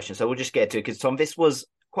listener questions. So we'll just get to it because, Tom, this was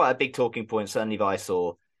quite a big talking point, certainly that I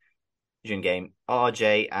saw during game.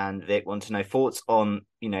 RJ and Vic want to know thoughts on,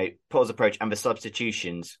 Potter's approach and the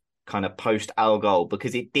substitutions kind of post our goal,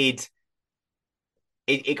 because they did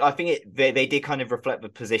kind of reflect the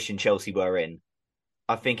position Chelsea were in.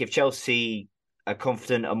 I think if Chelsea are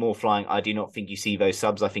confident, are more flying, I do not think you see those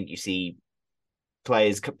subs. I think you see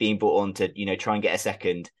players being brought on to, try and get a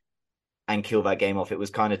second and kill that game off. It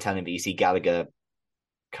was kind of telling, but you see Gallagher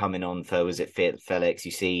coming on for, was it Felix?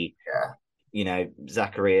 You see,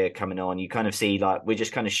 Zakaria coming on. You kind of see, like, we're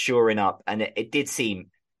just kind of shoring up. And it did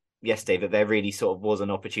seem yesterday that there really sort of was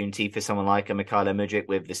an opportunity for someone like a Mykhailo Mudryk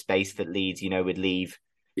with the space that Leeds, would leave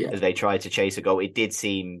as they tried to chase a goal. It did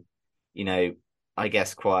seem, I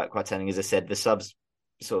guess quite telling. As I said, the subs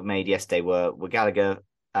sort of made yesterday were Gallagher,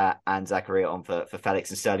 and Zakaria on for Felix,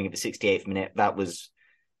 and Sterling at the 68th minute. That was,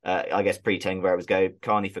 I guess, pre-telling where it was go.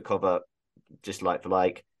 Carney for cover, just like for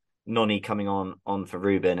like. Noni coming on for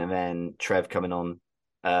Ruben, and then Trev coming on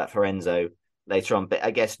for Enzo later on. But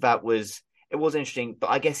I guess it was interesting.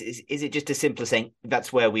 But I guess, is it just as simple as saying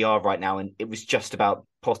that's where we are right now, and it was just about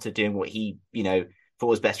Potter doing what he, thought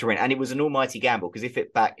was best for him. And it was an almighty gamble, because if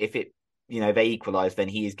they equalise, then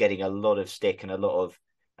he is getting a lot of stick and a lot of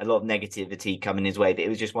negativity coming his way. But it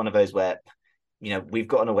was just one of those where, we've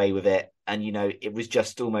gotten away with it, and it was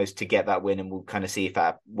just almost to get that win, and we'll kind of see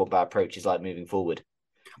what that approach is like moving forward.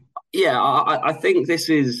 Yeah, I think this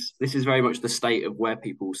is very much the state of where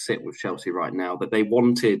people sit with Chelsea right now, that they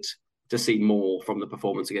wanted to see more from the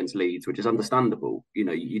performance against Leeds, which is understandable.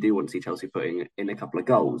 You do want to see Chelsea putting in a couple of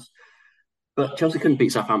goals, but Chelsea couldn't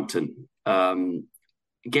beat Southampton.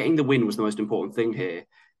 Getting the win was the most important thing here,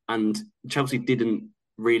 and Chelsea didn't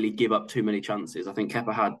really give up too many chances. I think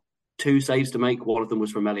Kepa had 2 saves to make. One of them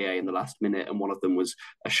was from Meslier in the last minute, and one of them was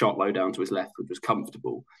a shot low down to his left, which was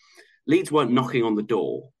comfortable. Leeds weren't knocking on the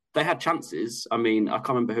door. They had chances. I mean, I can't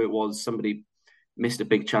remember who it was. Somebody missed a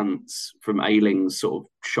big chance from Ayling's sort of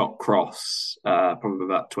shot cross, probably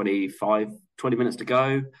about 20 minutes to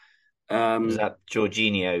go. Was that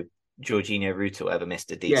Jorginho Ruto ever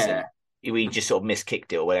missed a decent? Yeah. We just sort of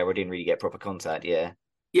miskicked it or whatever. Didn't really get proper contact, yeah.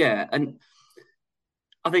 Yeah, and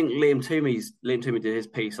I think Liam Toomey did his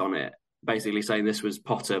piece on it, basically saying this was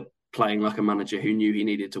Potter playing like a manager who knew he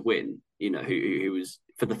needed to win. Who was,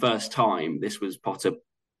 for the first time, this was Potter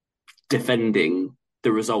defending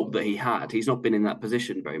the result that he had. He's not been in that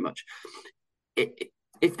position very much.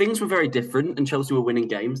 If things were very different and Chelsea were winning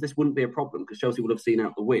games, this wouldn't be a problem, because Chelsea would have seen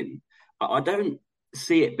out the win. I don't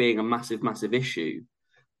see it being a massive issue.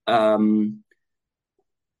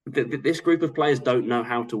 This group of players don't know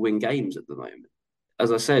how to win games at the moment.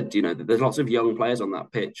 As I said, there's lots of young players on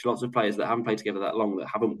that pitch, lots of players that haven't played together that long, that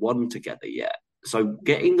haven't won together yet. So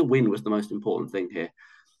getting the win was the most important thing here.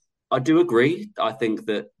 I do agree. I think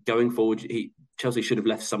that going forward, Chelsea should have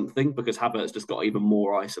left something, because Havertz just got even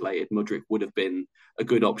more isolated. Mudryk would have been a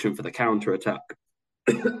good option for the counter-attack.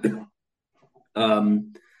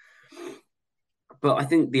 But I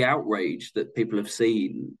think the outrage that people have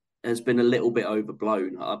seen has been a little bit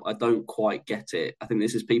overblown. I don't quite get it. I think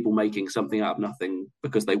this is people making something out of nothing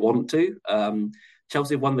because they want to.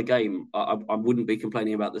 Chelsea have won the game. I wouldn't be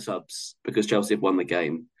complaining about the subs because Chelsea have won the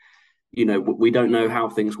game. You know, we don't know how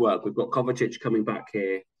things work. We've got Kovacic coming back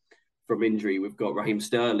here from injury. We've got Raheem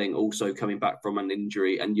Sterling also coming back from an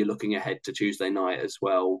injury, and you're looking ahead to Tuesday night as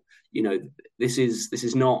well. You know, this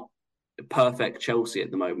is not perfect Chelsea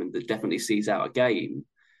at the moment that definitely sees out a game.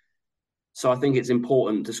 So I think it's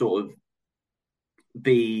important to sort of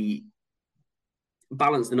be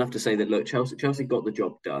balanced enough to say that, look, Chelsea got the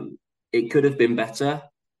job done. It could have been better,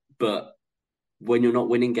 but when you're not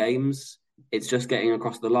winning games, it's just getting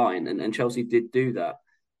across the line. And Chelsea did do that.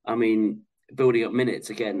 I mean, building up minutes,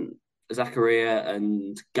 again, Zakaria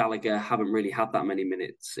and Gallagher haven't really had that many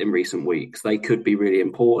minutes in recent weeks. They could be really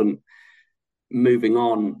important. Moving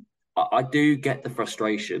on, I do get the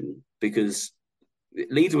frustration because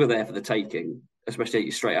Leeds were there for the taking,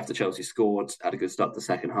 especially straight after Chelsea scored, had a good start to the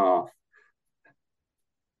second half.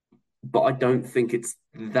 But I don't think it's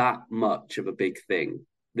that much of a big thing.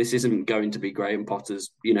 This isn't going to be Graham Potter's,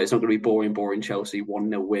 you know, it's not going to be boring Chelsea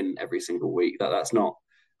 1-0 win every single week. That's not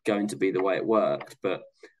going to be the way it worked. But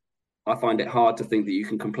I find it hard to think that you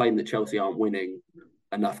can complain that Chelsea aren't winning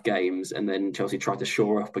enough games and then Chelsea try to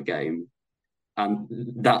shore up a game. And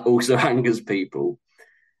that also angers people.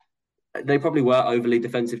 They probably were overly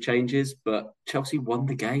defensive changes, but Chelsea won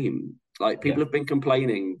the game. Like, people have been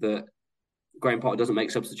complaining that Graham Potter doesn't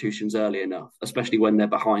make substitutions early enough, especially when they're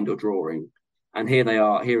behind or drawing. And here they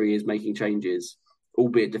are. Here he is making changes,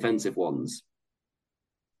 albeit defensive ones.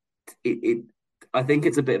 I think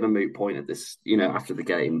it's a bit of a moot point at this, you know, after the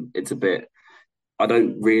game. It's a bit, I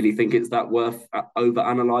don't really think it's that worth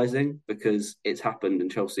over-analysing because it's happened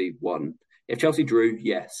and Chelsea won. If Chelsea drew,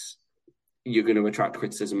 yes, you're going to attract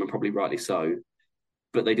criticism and probably rightly so,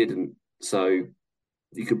 but they didn't. So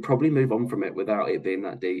you could probably move on from it without it being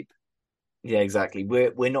that deep. Yeah, exactly.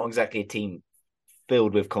 We're not exactly a team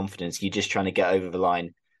filled with confidence. You're just trying to get over the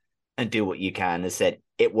line and do what you can. As said,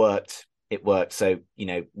 it worked. So, you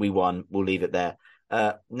know, we won. We'll leave it there.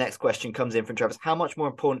 Next question comes in from Travis. How much more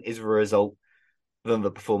important is the result than the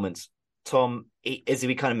performance? Tom, as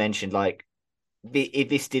we kind of mentioned, like,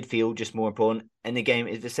 this did feel just more important. And the game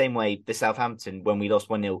is the same way the Southampton, when we lost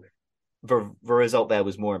 1-0, the result there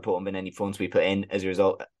was more important than any performance we put in. As a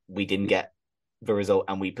result, we didn't get the result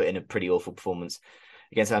and we put in a pretty awful performance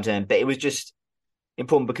against Southampton. But it was just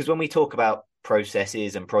important because when we talk about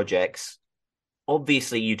processes and projects,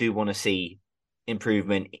 obviously you do want to see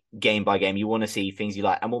improvement game by game. You want to see things you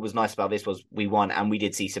like. And what was nice about this was we won and we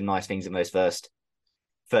did see some nice things in those first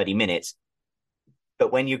 30 minutes.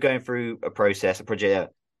 But when you're going through a process, a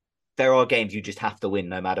project, there are games you just have to win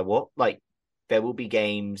no matter what. Like, there will be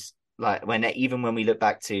games, like, even when we look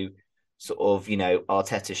back to sort of, you know,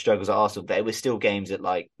 Arteta's struggles at Arsenal, there were still games that,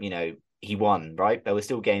 like, you know, he won, right? There were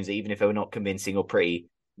still games that even if they were not convincing or pretty,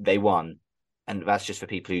 they won. And that's just for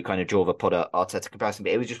people who kind of draw the Potter Arteta comparison.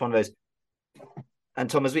 But it was just one of those. And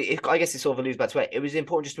Thomas, I guess it sort of alludes back to it. It was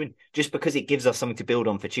important just to win, just because it gives us something to build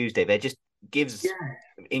on for Tuesday. There just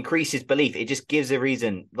increases belief. It just gives a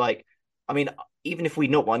reason. Like, I mean, even if we'd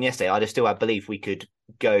not won yesterday, I'd have still had belief we could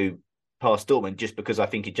go past Dortmund, just because I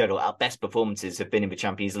think in general our best performances have been in the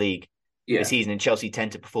Champions League this season, and Chelsea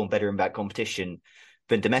tend to perform better in that competition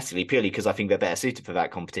than domestically, purely because I think they're better suited for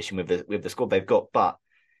that competition with the squad they've got. But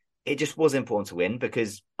it just was important to win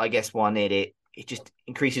because I guess it just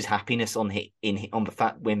increases happiness on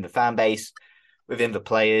the fan base, within the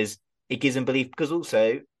players. It gives them belief because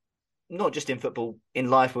also, not just in football, in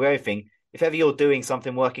life, with everything, if ever you're doing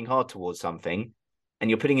something, working hard towards something, and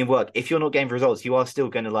you're putting in work, if you're not getting results, you are still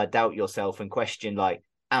going to like doubt yourself and question, like,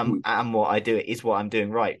 am what I do, is what I'm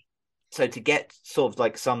doing right? So to get sort of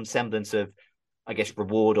like some semblance of, I guess,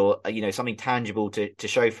 reward or, you know, something tangible to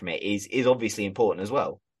show from it is obviously important as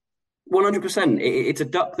well. 100%. It's a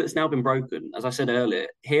duck that's now been broken. As I said earlier,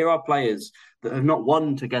 here are players that have not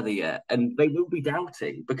won together yet, and they will be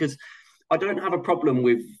doubting, because I don't have a problem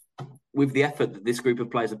with the effort that this group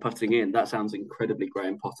of players are putting in. That sounds incredibly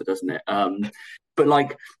Graham Potter, doesn't it? But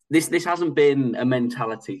like this hasn't been a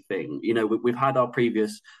mentality thing. You know, we've had our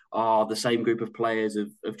previous, the same group of players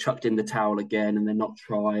have chucked in the towel again and they're not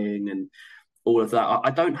trying and all of that.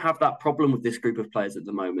 I don't have that problem with this group of players at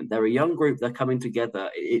the moment. They're a young group. They're coming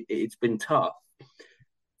together. It's been tough.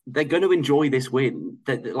 They're going to enjoy this win.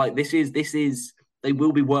 Like this is. They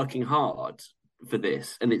will be working hard for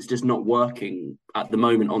this, and it's just not working at the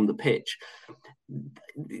moment on the pitch.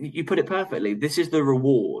 you put it perfectly. This is the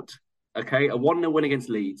reward. Okay, a 1-0 win against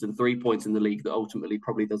Leeds and 3 points in the league that ultimately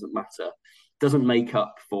probably doesn't matter, doesn't make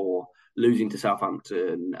up for losing to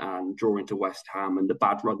Southampton and drawing to West Ham and the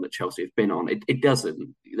bad run that Chelsea have been on. It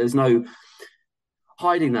doesn't. There's no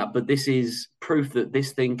hiding that, but this is proof that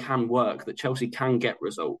this thing can work, that Chelsea can get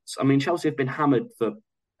results. I mean, Chelsea have been hammered for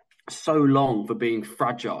so long for being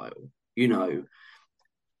fragile,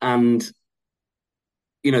 and,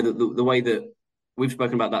 the way that we've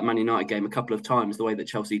spoken about that Man United game a couple of times, the way that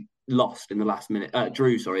Chelsea lost in the last minute,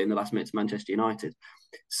 in the last minute to Manchester United.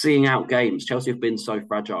 Seeing out games, Chelsea have been so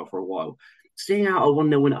fragile for a while. Seeing out a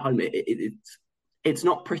 1-0 win at home, it's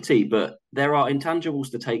not pretty, but there are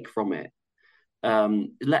intangibles to take from it.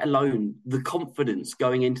 Let alone the confidence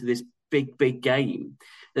going into this big game.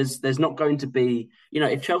 There's not going to be,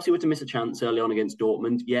 if Chelsea were to miss a chance early on against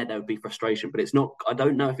Dortmund, yeah, there would be frustration, but it's not. I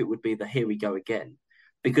don't know if it would be the here we go again.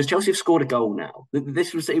 Because Chelsea have scored a goal now.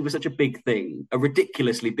 It was such a big thing, a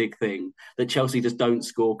ridiculously big thing, that Chelsea just don't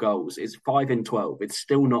score goals. It's 5 in 12. It's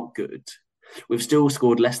still not good. We've still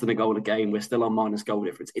scored less than a goal a game. We're still on minus goal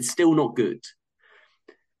difference. It's still not good.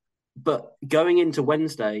 But going into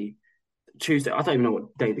Tuesday, I don't even know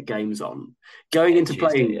what day the game's on. Going into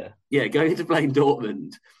playing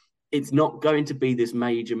Dortmund, it's not going to be this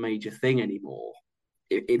major thing anymore.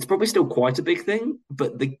 It's probably still quite a big thing,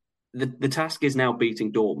 but the task is now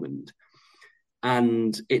beating Dortmund,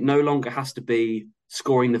 and it no longer has to be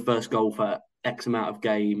scoring the first goal for X amount of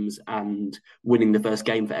games and winning the first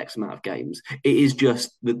game for X amount of games. It is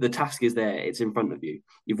just the task is there. It's in front of you.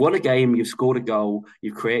 You've won a game. You've scored a goal.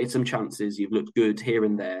 You've created some chances. You've looked good here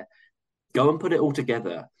and there. Go and put it all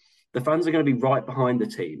together. The fans are going to be right behind the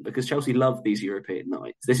team because Chelsea love these European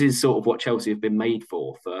nights. This is sort of what Chelsea have been made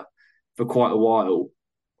for quite a while,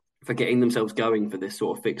 for getting themselves going for this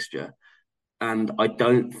sort of fixture. And I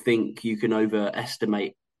don't think you can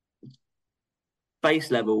overestimate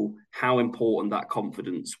base level how important that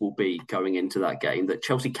confidence will be going into that game, that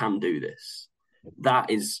Chelsea can do this.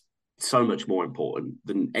 That is so much more important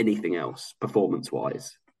than anything else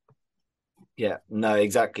performance-wise. Yeah, no,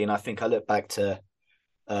 exactly. And I think I look back to,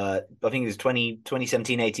 I think it was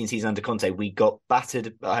 2017-18 season under Conte. We got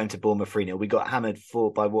battered at home to Bournemouth 3-0. We got hammered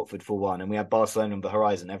by Watford 4-1. And we had Barcelona on the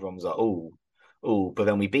horizon. Everyone was like, oh. But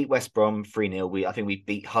then we beat West Brom 3-0. I think we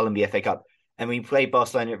beat Hull in the FA Cup. And we played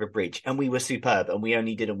Barcelona at the Bridge. And we were superb. And we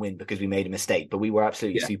only didn't win because we made a mistake. But we were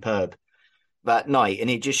absolutely superb that night. And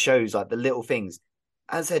it just shows like the little things.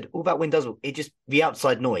 As I said, all that win does, the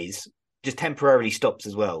outside noise just temporarily stops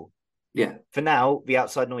as well. Yeah. For now, the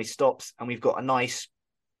outside noise stops, and we've got a nice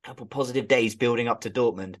couple positive days building up to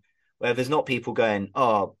Dortmund, where there's not people going,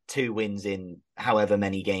 2 wins in however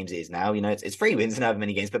many games it is now. It's 3 wins in however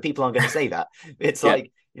many games, but people aren't going to say that. It's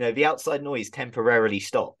like, the outside noise temporarily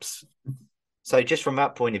stops. So just from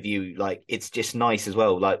that point of view, like, it's just nice as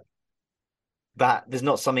well. Like, that there's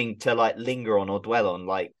not something to like linger on or dwell on,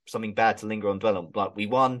 like something bad to linger on, dwell on. Like, we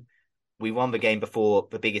won the game before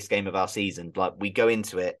the biggest game of our season. Like, we go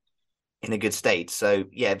into it in a good state. So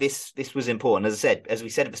yeah, this was important. As we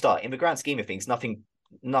said at the start, in the grand scheme of things, nothing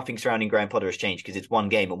surrounding Graham Potter has changed because it's one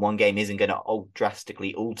game, and one game isn't going to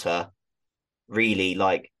drastically alter really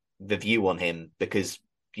like the view on him, because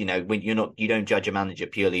when you don't judge a manager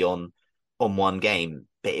purely on one game.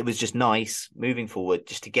 But it was just nice moving forward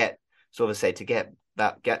just to get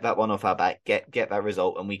that one off our back, get that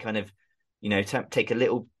result, and we kind of take a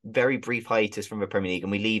little very brief hiatus from the Premier League,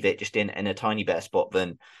 and we leave it just in a tiny better spot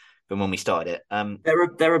than when we started it.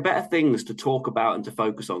 There are better things to talk about and to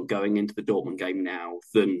focus on going into the Dortmund game now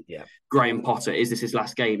than Graham Potter. Is this his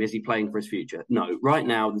last game? Is he playing for his future? No. Right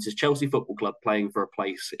now, this is Chelsea Football Club playing for a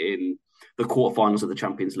place in the quarterfinals of the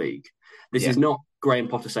Champions League. This is not Graham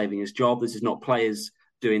Potter saving his job. This is not players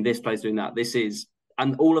doing this, players doing that. This is,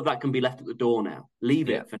 and all of that can be left at the door now. Leave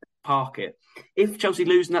it, park it. If Chelsea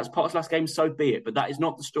lose and that's Potter's last game, so be it. But that is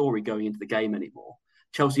not the story going into the game anymore.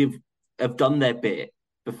 Chelsea have done their bit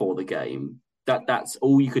before the game. That's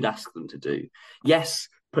all you could ask them to do. Yes,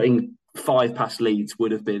 putting 5 past Leeds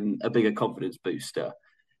would have been a bigger confidence booster,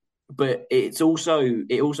 but it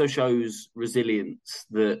also shows resilience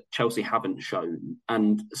that Chelsea haven't shown,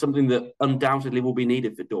 and something that undoubtedly will be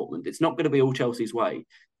needed for Dortmund. It's not going to be all Chelsea's way.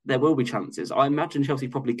 There will be chances. I imagine Chelsea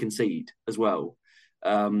probably concede as well,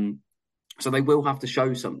 so they will have to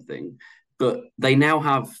show something, but they now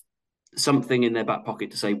have something in their back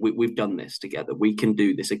pocket to say, we've done this together, we can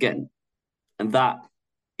do this again. And that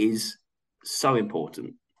is so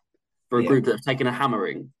important for a group that have taken a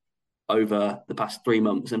hammering over the past 3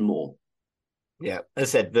 months and more. Yeah, as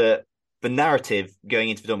I said, the narrative going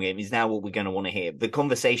into the Dortmund game is now what we're going to want to hear. The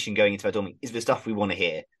conversation going into the Dortmund is the stuff we want to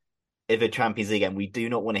hear. of a Champions League, and we do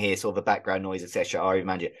not want to hear sort of a background noise, etc. Our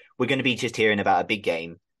manager, we're going to be just hearing about a big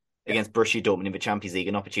game against Borussia Dortmund in the Champions League,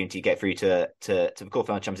 an opportunity to get through to the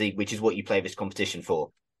quarterfinal Champions League, which is what you play this competition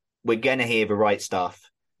for. We're going to hear the right stuff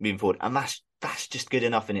moving forward, and that's just good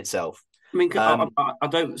enough in itself. I mean, I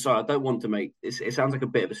don't want to make it sounds like a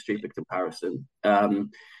bit of a stupid comparison.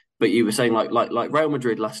 But you were saying like Real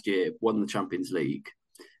Madrid last year won the Champions League,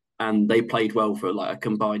 and they played well for like a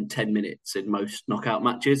combined 10 minutes in most knockout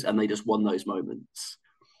matches, and they just won those moments.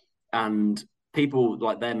 And people,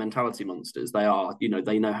 like, they're mentality monsters. They are,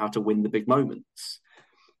 they know how to win the big moments.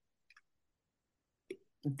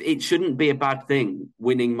 It shouldn't be a bad thing,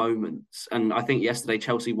 winning moments. And I think yesterday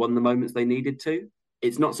Chelsea won the moments they needed to.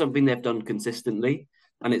 It's not something they've done consistently,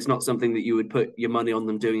 and it's not something that you would put your money on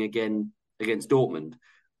them doing again against Dortmund.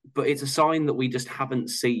 But it's a sign that we just haven't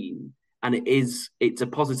seen, and it's a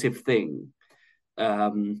positive thing.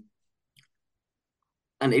 And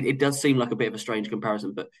it does seem like a bit of a strange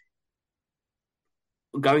comparison, but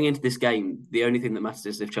going into this game, the only thing that matters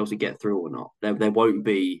is if Chelsea get through or not. There won't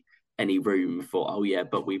be any room for,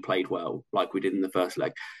 but we played well, like we did in the first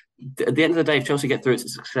leg. At the end of the day, if Chelsea get through, it's a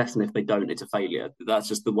success, and if they don't, it's a failure. That's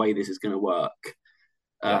just the way this is going to work.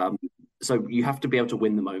 Yeah. So you have to be able to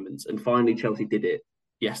win the moments, and finally Chelsea did it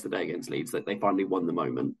yesterday against Leeds. That they finally won the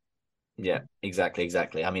moment. Yeah,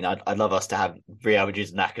 exactly. I mean, I'd love us to have Real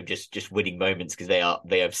Madrid's knack of just winning moments, because they are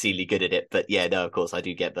obscenely good at it. But yeah, no, of course I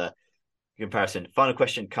do get the comparison. Final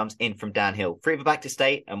question comes in from Dan Hill. Three at the back to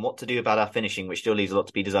stay, and what to do about our finishing, which still leaves a lot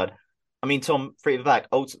to be desired. I mean, Tom, three at the back,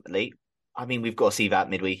 ultimately, I mean, we've got to see that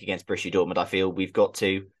midweek against Borussia Dortmund. I feel we've got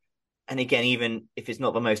to. And again, even if it's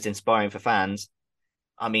not the most inspiring for fans,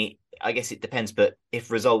 I mean, I guess it depends. But if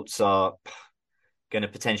results are going to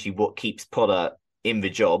potentially what keeps Potter in the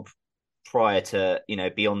job prior to,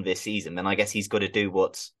 beyond this season, then I guess he's got to do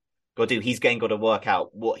what's got to do. He's got to work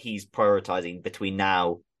out what he's prioritizing between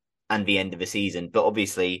now and the end of the season. But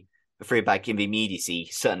obviously, the three back in the immediacy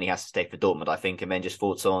certainly has to stay for Dortmund, I think. And then just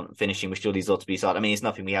thoughts on finishing, which still leaves a lot to be decided. I mean, it's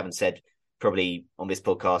nothing we haven't said probably on this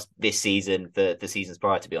podcast this season, for the seasons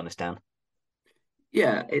prior, to be honest, Dan.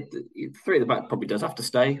 Yeah, three at the back probably does have to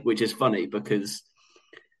stay, which is funny because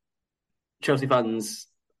Chelsea fans,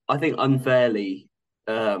 I think, unfairly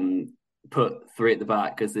put three at the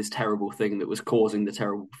back as this terrible thing that was causing the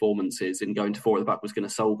terrible performances, and going to four at the back was going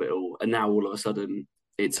to solve it all. And now all of a sudden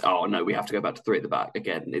it's, oh no, we have to go back to three at the back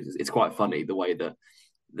again. It's quite funny the way that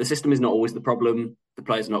the system is not always the problem. The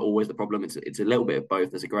players are not always the problem. It's a little bit of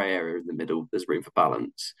both. There's a grey area in the middle. There's room for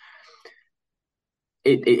balance.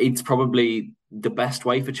 It's probably the best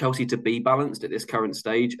way for Chelsea to be balanced at this current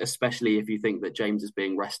stage, especially if you think that James is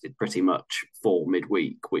being rested pretty much for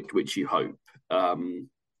midweek, which you hope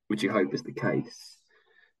is the case.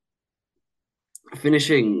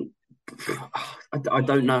 Finishing, I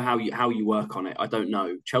don't know how you work on it. I don't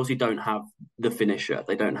know. Chelsea don't have the finisher.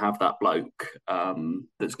 They don't have that bloke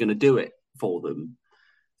that's going to do it for them.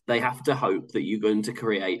 They have to hope that you're going to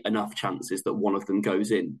create enough chances that one of them goes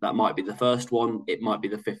in. That might be the first one. It might be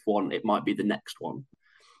the fifth one. It might be the next one.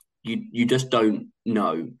 You just don't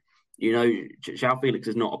know. João Felix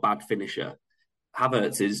is not a bad finisher.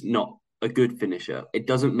 Havertz is not a good finisher. It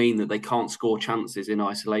doesn't mean that they can't score chances in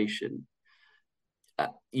isolation.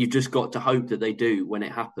 You've just got to hope that they do when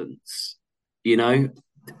it happens.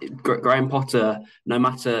 Graham Potter,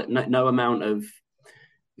 no amount of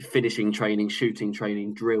finishing training, shooting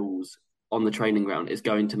training, drills on the training ground is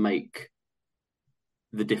going to make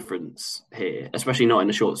the difference here, especially not in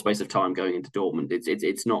a short space of time going into Dortmund.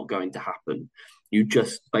 It's not going to happen. You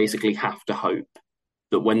just basically have to hope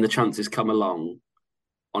that when the chances come along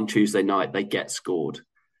on Tuesday night, they get scored.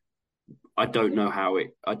 I don't know how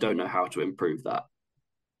to improve that.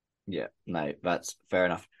 Yeah, no, that's fair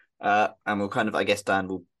enough. And we'll kind of, I guess, Dan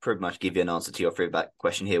will pretty much give you an answer to your throwback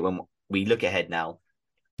question here. When we look ahead now,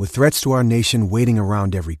 with threats to our nation waiting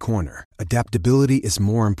around every corner, adaptability is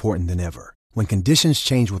more important than ever. When conditions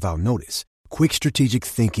change without notice, quick strategic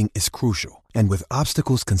thinking is crucial. And with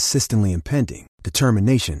obstacles consistently impending,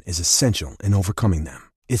 determination is essential in overcoming them.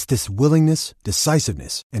 It's this willingness,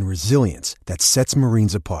 decisiveness, and resilience that sets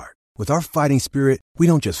Marines apart. With our fighting spirit, we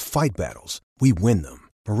don't just fight battles, we win them.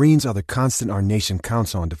 Marines are the constant our nation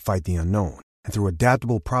counts on to fight the unknown. And through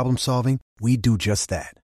adaptable problem solving, we do just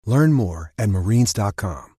that. Learn more at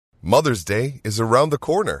Marines.com. Mother's Day is around the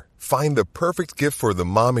corner. Find the perfect gift for the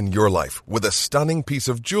mom in your life with a stunning piece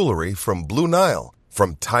of jewelry from Blue Nile.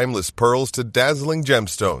 From timeless pearls to dazzling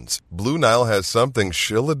gemstones, Blue Nile has something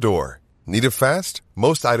she'll adore. Need it fast?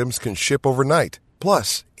 Most items can ship overnight.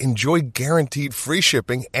 Plus, enjoy guaranteed free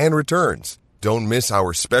shipping and returns. Don't miss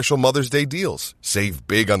our special Mother's Day deals. Save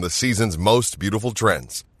big on the season's most beautiful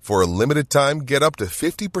trends. For a limited time, get up to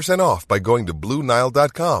 50% off by going to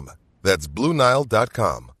BlueNile.com. That's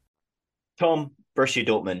BlueNile.com. Tom, Borussia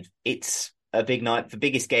Dortmund. It's a big night, the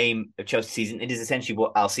biggest game of Chelsea season. It is essentially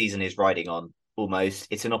what our season is riding on, almost.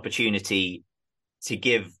 It's an opportunity to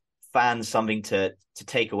give fans something to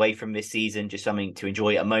take away from this season, just something to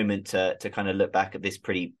enjoy, a moment to kind of look back at this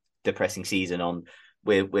pretty depressing season on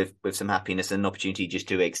with some happiness, and an opportunity just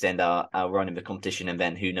to extend our run in the competition, and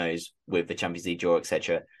then who knows, with the Champions League draw,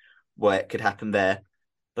 etc., what could happen there.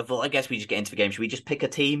 But I guess we just get into the game. Should we just pick a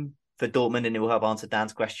team for Dortmund, and it will have answered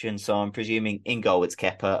Dan's question? So I'm presuming in goal it's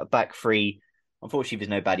Kepa, a back three. Unfortunately, there's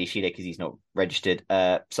no Badiashile because he's not registered.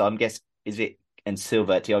 So I'm guessing, is it, and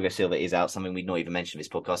Thiago Silva is out, something we'd not even mentioned in this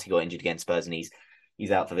podcast. He got injured against Spurs and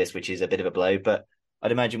he's out for this, which is a bit of a blow. But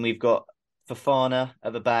I'd imagine we've got Fofana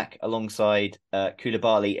at the back alongside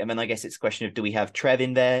Koulibaly. And then I guess it's a question of, do we have Trev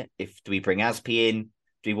in there? Do we bring Aspi in?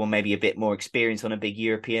 Do we want maybe a bit more experience on a big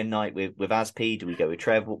European night with Aspi? Do we go with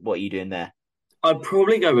Trev? What are you doing there? I'd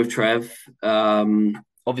probably go with Trev.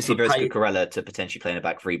 Obviously, there's Cucurella to potentially play in a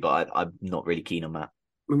back three, but I'm not really keen on that.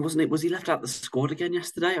 I mean, wasn't it? Was he left out the squad again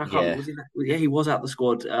yesterday? I can't. Yeah. He was out the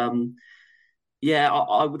squad. I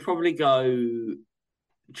would probably go.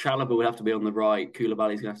 Chalobah would have to be on the right.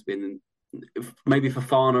 Koulibaly's going to have to be in. Maybe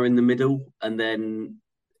Fofana in the middle, and then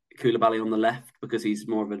Koulibaly on the left, because he's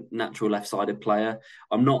more of a natural left-sided player.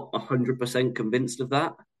 I'm not 100% convinced of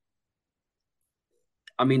that.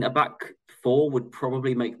 I mean, a back four would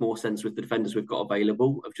probably make more sense with the defenders we've got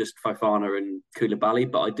available, of just Fofana and Koulibaly,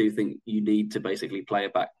 but I do think you need to basically play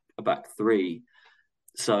a back three.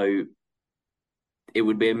 So it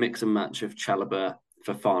would be a mix and match of Chalobah,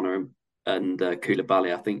 Fofana and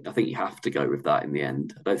Koulibaly. I think you have to go with that in the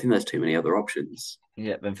end. I don't think there's too many other options.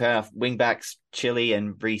 Yeah, then fair enough. Wing backs, Chile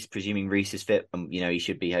and Reece, presuming Reece is fit. He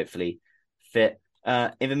should be hopefully fit.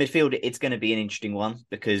 In the midfield, it's going to be an interesting one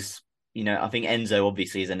because, I think Enzo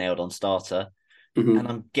obviously is a nailed-on starter. Mm-hmm. And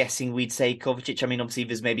I'm guessing we'd say Kovacic. I mean, obviously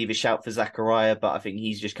there's maybe the shout for Zakaria, but I think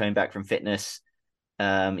he's just coming back from fitness.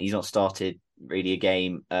 He's not started really a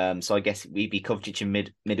game. So I guess we'd be Kovacic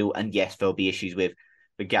in middle. And yes, there'll be issues with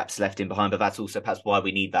the gaps left in behind, but that's also perhaps why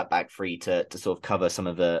we need that back three to sort of cover some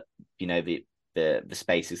of the the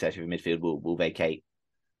space, etc. midfield will vacate.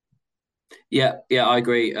 Yeah, I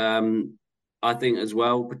agree. I think as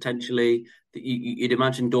well, potentially, you'd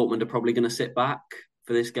imagine Dortmund are probably going to sit back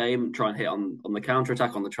for this game, try and hit on the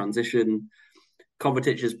counter-attack, on the transition.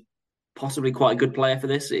 Kovacic is possibly quite a good player for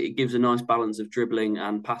this. It gives a nice balance of dribbling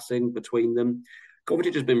and passing between them.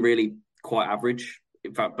 Kovacic has been really quite average,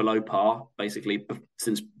 in fact, below par, basically,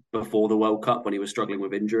 since before the World Cup when he was struggling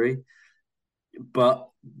with injury. But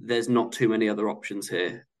there's not too many other options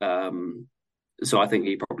here. So I think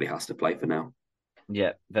he probably has to play for now.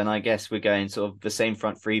 Yeah, then I guess we're going sort of the same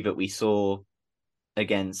front three that we saw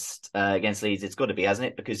against Leeds. It's got to be, hasn't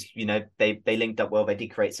it? Because, they linked up well. They did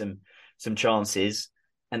create some chances.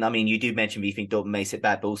 And I mean, you do mention you think Dortmund may sit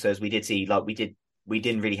back, but also as we did see, we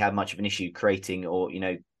didn't really have much of an issue creating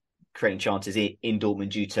chances in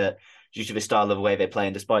Dortmund due to the style of the way they play,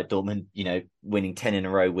 and despite Dortmund, winning 10 in a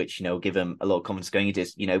row, which, will give them a lot of confidence going into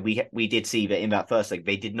this. We did see that in that first leg,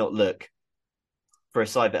 they did not look, for a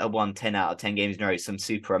side that had won 10 out of 10 games in a row, some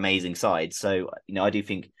super amazing side. So, I do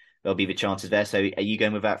think there'll be the chances there. So are you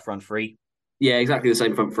going with that front three? Yeah, exactly the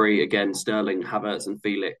same front three. Again, Sterling, Havertz and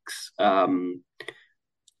Felix.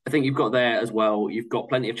 I think you've got there as well. You've got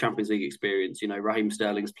plenty of Champions League experience. Raheem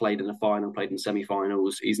Sterling's played in a final, played in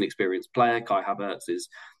semi-finals. He's an experienced player. Kai Havertz is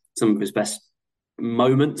some of his best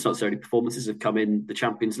moments, not necessarily performances, have come in the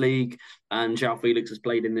Champions League. And João Felix has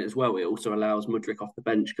played in it as well. It also allows Mudryk off the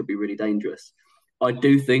bench, could be really dangerous. I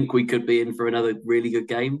do think we could be in for another really good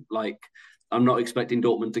game. I'm not expecting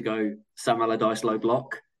Dortmund to go Sam Allardyce low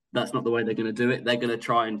block. That's not the way they're going to do it. They're going to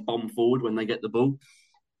try and bomb forward when they get the ball.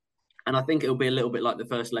 And I think it'll be a little bit like the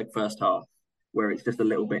first leg, first half, where it's just a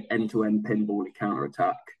little bit end-to-end pinball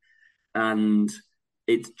counter-attack. And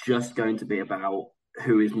it's just going to be about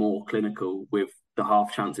who is more clinical with the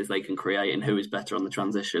half chances they can create and who is better on the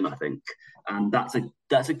transition, I think. And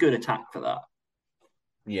that's a good attack for that.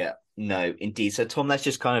 Yeah, no, indeed. So, Tom, let's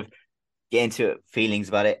just kind of get into feelings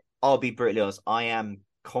about it. I'll be brutally honest. I am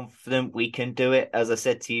confident we can do it. As I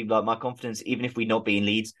said to you, my confidence, even if we not be in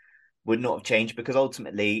Leeds, would not have changed, because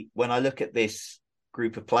ultimately, when I look at this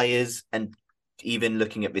group of players and even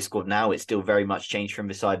looking at this squad now, it's still very much changed from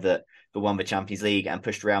the side that won the Champions League and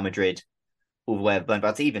pushed Real Madrid all the way up.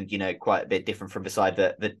 But even, quite a bit different from the side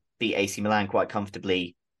that beat AC Milan quite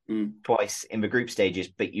comfortably twice in the group stages.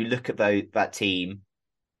 But you look at that team,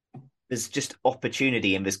 there's just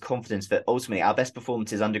opportunity and there's confidence that ultimately our best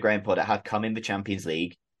performances under Graham Potter have come in the Champions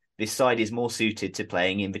League. this side is more suited to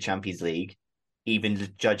playing in the Champions League, even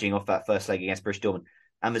judging off that first leg against Borussia Dortmund.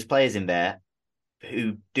 And there's players in there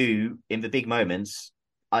who do, in the big moments,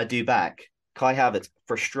 I do back. Kai Havertz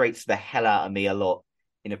frustrates the hell out of me a lot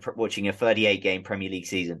watching a 38-game Premier League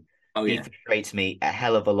season. Oh, He frustrates me a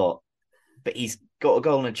hell of a lot. But he's got a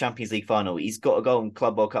goal in a Champions League final. He's got a goal in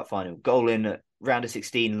Club World Cup final. Goal in round of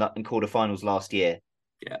 16 and quarterfinals last year.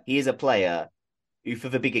 Yeah. He is a player who, for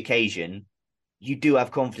the big occasion, you do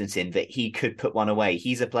have confidence in that he could put one away.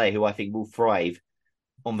 He's a player who I think will thrive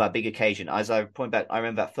on that big occasion. As I point back, I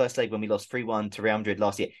remember that first leg when we lost 3-1 to Real Madrid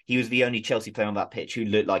last year. He was the only Chelsea player on that pitch who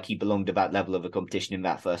looked like he belonged to that level of a competition in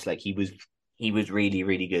that first leg. He was really,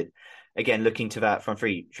 really good. Again, looking to that front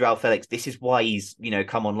three, Joao Felix, this is why he's,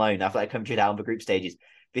 come on loan. Athletic come out in the group stages.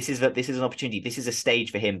 This is an opportunity. This is a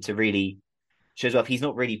stage for him to really shows off. He's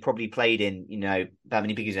not really probably played in, that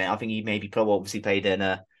many big games. I think he maybe obviously played in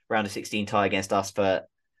a round of 16 tie against us for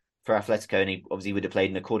Atletico, and he obviously would have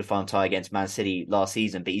played in a quarterfinal tie against Man City last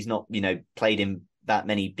season, but he's not, played in that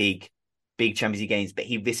many big Champions League games. But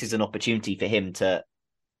this is an opportunity for him to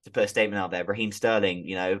put a statement out there. Raheem Sterling,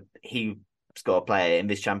 he's got a player in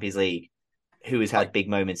this Champions League who has had big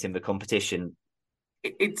moments in the competition.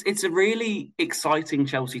 It's a really exciting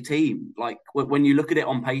Chelsea team. Like when you look at it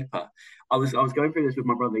on paper, I was going through this with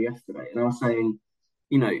my brother yesterday, and I was saying,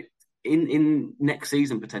 in next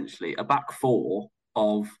season potentially a back four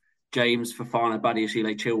of James, Fofana,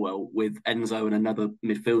 Badiashile, Chilwell with Enzo and another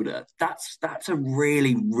midfielder. That's a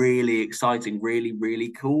really, really exciting, really, really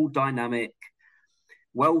cool, dynamic,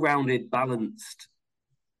 well-rounded, balanced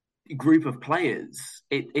group of players.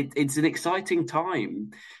 It's an exciting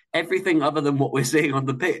time. Everything other than what we're seeing on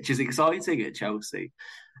the pitch is exciting at Chelsea.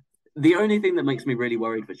 The only thing that makes me really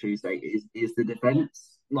worried for Tuesday is the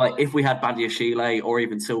defence. Like if we had Badiashile or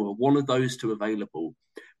even Silva, one of those two available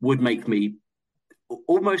would make me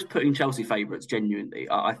almost putting Chelsea favourites, genuinely.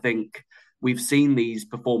 I think we've seen these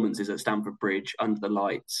performances at Stamford Bridge under the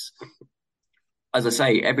lights. As I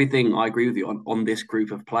say, everything I agree with you on this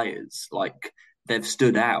group of players. Like they've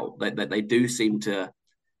stood out. They do seem to.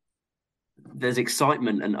 There's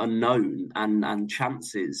excitement and unknown and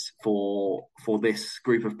chances for this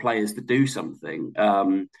group of players to do something.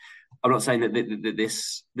 I'm not saying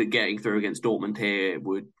that getting through against Dortmund here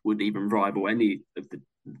would even rival any of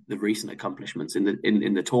the recent accomplishments in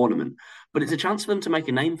the tournament, but it's a chance for them to make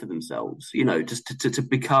a name for themselves. Just to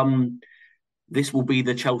become. This will be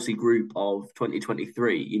the Chelsea group of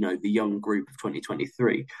 2023. The young group of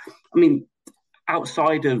 2023. I mean,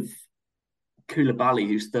 outside of Koulibaly,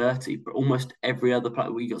 who's 30, but almost every other player,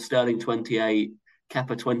 we got Sterling 28,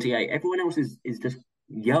 Kepa 28. Everyone else is just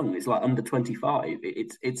young. It's like under 25.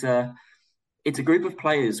 It's a group of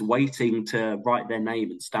players waiting to write their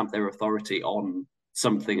name and stamp their authority on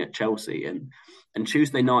something at Chelsea, and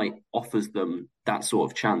Tuesday night offers them that sort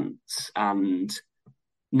of chance. And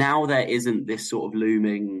now there isn't this sort of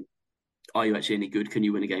looming, are you actually any good? Can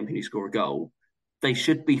you win a game? Can you score a goal? They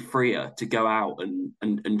should be freer to go out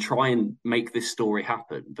and try and make this story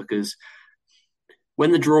happen, because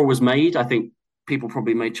when the draw was made, I think people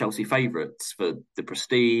probably made Chelsea favourites for the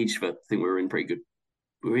prestige. I think we were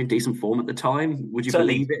in decent form at the time. Would you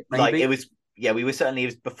believe it? Maybe? We were certainly. It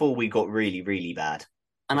was before we got really, really bad.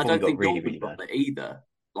 And I don't think really, Dortmund really got bad it either.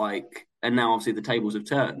 And now obviously the tables have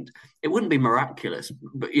turned. It wouldn't be miraculous,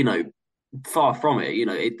 but far from it.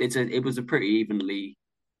 It was a pretty evenly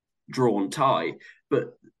drawn tie.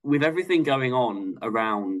 But with everything going on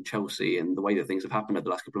around Chelsea and the way that things have happened over the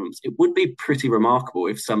last couple of months, it would be pretty remarkable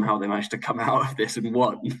if somehow they managed to come out of this and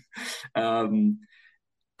won.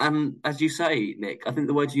 And as you say, Nick, I think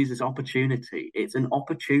the word you use is opportunity. It's an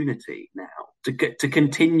opportunity now to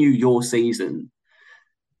continue your season.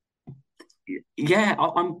 Yeah,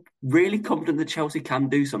 I'm really confident that Chelsea can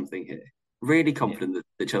do something here. Really confident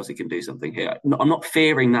that Chelsea can do something here. I'm not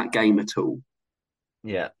fearing that game at all.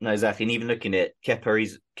 Yeah, no, exactly. And even looking at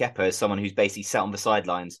Kepa is someone who's basically sat on the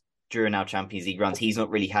sidelines during our Champions League runs. He's not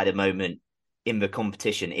really had a moment in the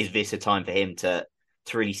competition. Is this a time for him to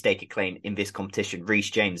really stake a claim in this competition? Reece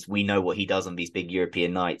James, we know what he does on these big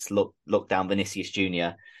European nights. Look down Vinicius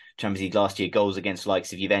Junior, Champions League last year, goals against the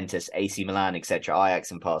likes of Juventus, AC Milan, etc., Ajax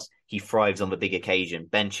and past. He thrives on the big occasion.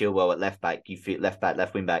 Ben Chilwell at left back, you feel left back,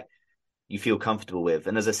 left wing back, you feel comfortable with.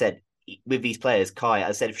 And as I said, with these players, Kai, as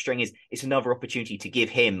I said, String it's another opportunity to give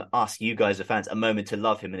him, us, you guys, the fans, a moment to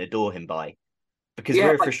love him and adore him by. Because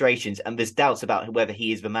there are frustrations and there's doubts about whether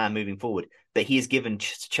he is the man moving forward. But he has given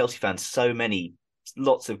Chelsea fans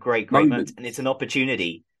lots of great moments, and it's an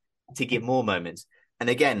opportunity to give more moments. And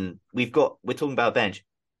again, we're talking about a bench.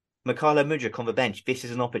 Mykhailo Mudryk on the bench, this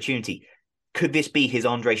is an opportunity. Could this be his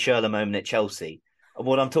Andre Schürrle moment at Chelsea?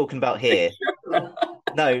 What I'm talking about here,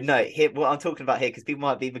 here what I'm talking about here, because people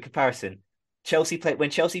might be the comparison. When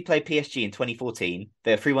Chelsea played PSG in 2014,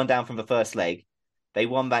 they were 3-1 down from the first leg. They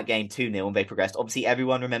won that game 2-0 and they progressed. Obviously,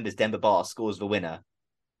 everyone remembers Demba Ba scores the winner.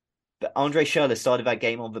 But Andre Schürrle started that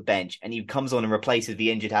game on the bench and he comes on and replaces the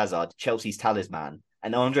injured Hazard, Chelsea's talisman.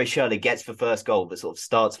 And Andre Schürrle gets the first goal that sort of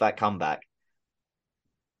starts that comeback.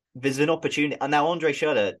 There's an opportunity. And now Andre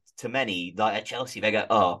Schürrle, to many, like at Chelsea, they go,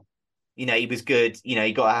 oh, he was good.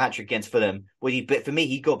 He got a hat-trick against Fulham. But for me,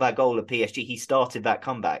 he got that goal at PSG. He started that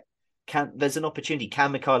comeback. There's an opportunity.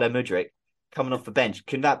 Can Mykhailo Mudryk, coming off the bench,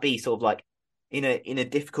 can that be sort of like in a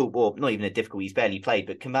difficult, or not even a difficult, he's barely played,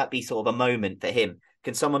 but can that be sort of a moment for him?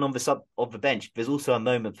 Can someone on the bench, there's also a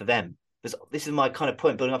moment for them. This is my kind of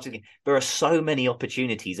point building up to. There are so many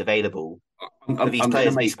opportunities available for these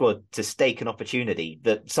players in the squad to stake an opportunity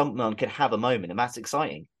that someone could have a moment, and that's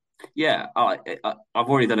exciting. Yeah, I've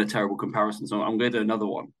already done a terrible comparison, so I'm going to do another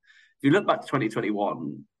one. If you look back to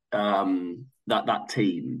 2021, that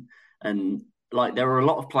team, and like there were a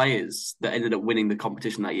lot of players that ended up winning the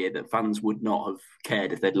competition that year that fans would not have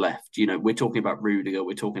cared if they'd left. We're talking about Rudiger,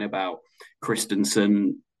 we're talking about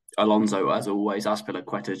Christensen, Alonso, as always,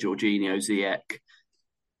 Azpilicueta, Jorginho, Ziyech.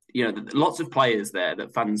 Lots of players there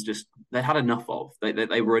that fans they had enough of.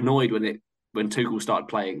 They were annoyed when Tuchel started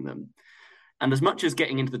playing them. And as much as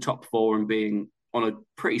getting into the top four and being on a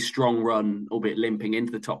pretty strong run, albeit limping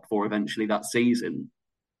into the top four eventually that season,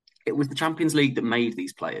 it was the Champions League that made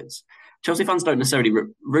these players. Chelsea fans don't necessarily.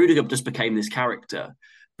 Rudiger just became this character,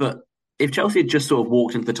 but if Chelsea had just sort of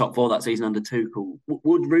walked into the top four that season under Tuchel,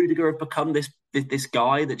 would Rudiger have become this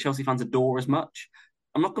guy that Chelsea fans adore as much?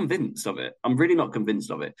 I'm not convinced of it. I'm really not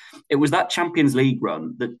convinced of it. It was that Champions League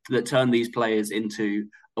run that turned these players into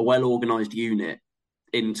a well-organised unit,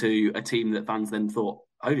 into a team that fans then thought,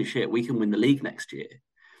 holy shit, we can win the league next year.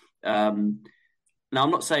 Now,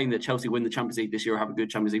 I'm not saying that Chelsea win the Champions League this year or have a good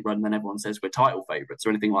Champions League run and then everyone says we're title favourites or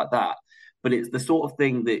anything like that. But it's the sort of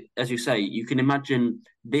thing that, as you say, you can imagine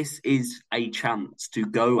this is a chance to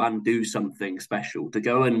go and do something special, to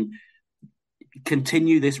go and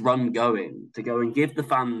continue this run going, to go and give the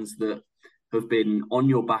fans that have been on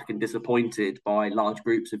your back and disappointed by large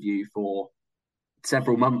groups of you for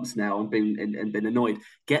several months now and been annoyed,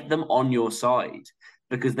 get them on your side,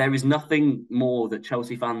 because there is nothing more that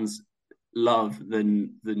Chelsea fans love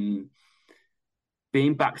than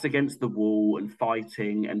being backs against the wall and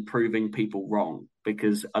fighting and proving people wrong,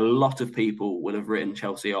 because a lot of people will have written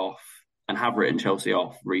Chelsea off and have written Chelsea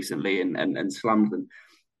off recently and slammed them.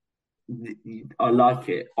 I like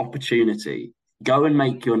it. Opportunity. Go and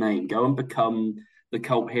make your name. Go and become the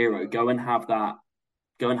cult hero. Go and have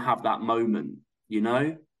that moment. You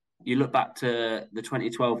look back to the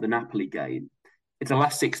 2012 the Napoli game. It's a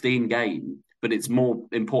last 16 game, but it's more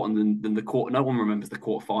important than the quarter. No one remembers the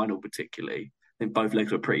quarter final particularly. I think both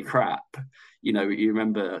legs were pretty crap. You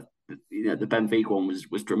remember the Benfica one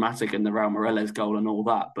was dramatic and the Raul Meireles goal and all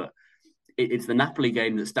that, but it's the Napoli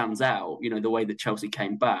game that stands out. The way that Chelsea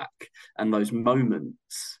came back and those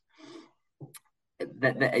moments.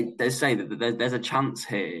 They say that there's a chance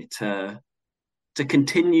here to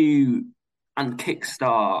continue and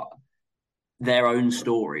kickstart their own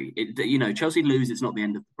story. Chelsea lose, it's not the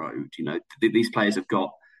end of the road. These players have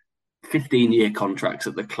got 15-year contracts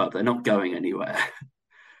at the club. They're not going anywhere.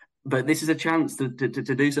 But this is a chance to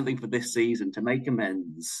do something for this season, to make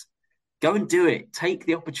amends. Go and do it. Take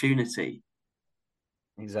the opportunity.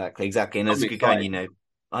 Exactly. And as good going,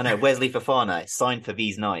 I know Wesley Fofana signed for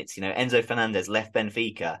these nights. Enzo Fernandez left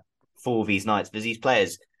Benfica for these nights. There's these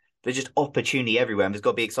players. There's just opportunity everywhere, and there's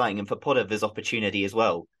got to be exciting. And for Potter, there's opportunity as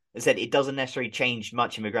well. As I said, it doesn't necessarily change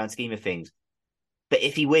much in the grand scheme of things. But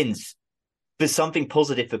if he wins, there's something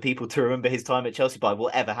positive for people to remember his time at Chelsea by,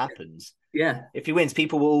 whatever happens. Yeah. If he wins,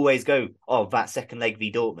 people will always go, oh, that second leg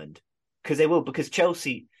v Dortmund. Because they will, because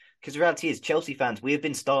the reality is, Chelsea fans, we have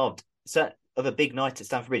been starved of a big night at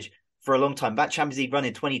Stamford Bridge for a long time. That Champions League run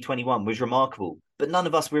in 2021 was remarkable, but none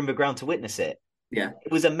of us were in the ground to witness it. Yeah.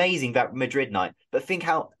 It was amazing, that Madrid night. But think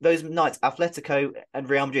how those nights, Atletico and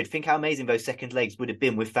Real Madrid, think how amazing those second legs would have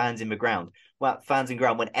been with fans in the ground. Well, fans in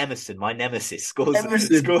ground when Emerson, my nemesis, scores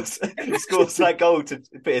that goal to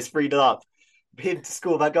put us 3-0 up. Him to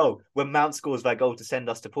score that goal. When Mount scores that goal to send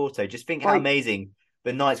us to Porto. Just think how amazing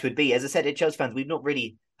the nights would be. As I said, at Chelsea fans, we've not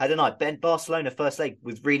really had a night. Barcelona first leg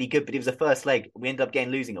was really good, but it was the first leg. We ended up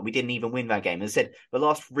losing and we didn't even win that game. As I said, the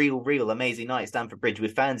last real amazing night at Stamford Bridge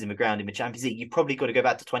with fans in the ground in the Champions League, you've probably got to go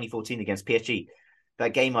back to 2014 against PSG.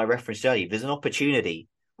 That game I referenced earlier. There's an opportunity,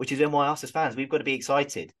 which is then why us as fans, we've got to be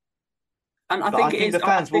excited. And I think the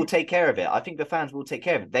fans will take care of it. I think the fans will take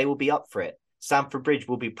care of it. They will be up for it. Stamford Bridge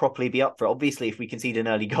will properly be up for it. Obviously, if we concede an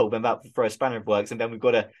early goal, then that will throw a spanner of works, and then we've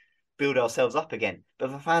got to build ourselves up again.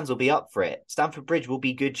 But the fans will be up for it. Stamford Bridge will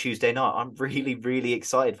be good Tuesday night. I'm really, really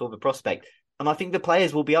excited for the prospect. And I think the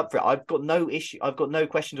players will be up for it. I've got no issue. I've got no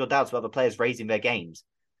questions or doubts about the players raising their games.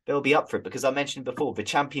 They'll be up for it because I mentioned before, the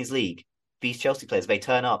Champions League, these Chelsea players, they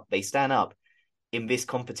turn up, they stand up in this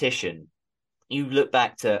competition. You look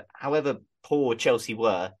back to however poor Chelsea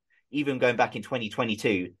were, even going back in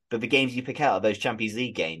 2022, but the games you pick out of those Champions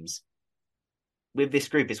League games, with this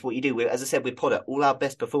group, it's what you do. As I said, with Potter, all our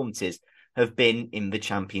best performances have been in the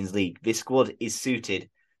Champions League. This squad is suited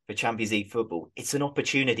for Champions League football. It's an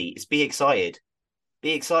opportunity. It's be excited.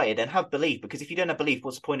 Be excited and have belief, because if you don't have belief,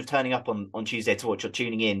 what's the point of turning up on Tuesday to watch or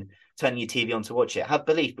tuning in, turning your TV on to watch it? Have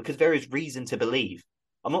belief, because there is reason to believe.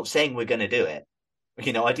 I'm not saying we're going to do it.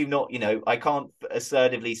 I do not, I can't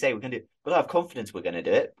assertively say we're going to do it, but I have confidence we're going to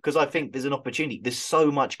do it because I think there's an opportunity. There's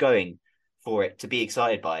so much going for it to be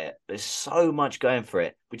excited by it. There's so much going for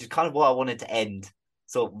it, which is kind of why I wanted to end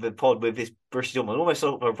sort of the pod with this Borussia Dortmund, almost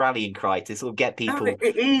sort of a rallying cry to sort of get people. No,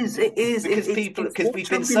 it is. Because we've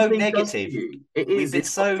been so negative. It is. We've been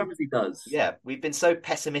Champions League does. Yeah, we've been so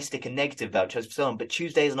pessimistic and negative about Chelsea for so long, but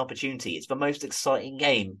Tuesday is an opportunity. It's the most exciting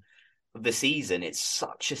game of the season. It's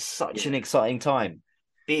such an exciting time.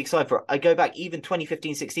 Be excited for it. I go back even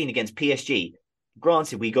 2015-16 against PSG.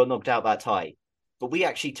 Granted, we got knocked out that tie, but we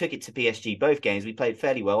actually took it to PSG both games. We played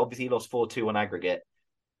fairly well. Obviously, lost 4-2 on aggregate.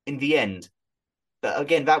 In the end, but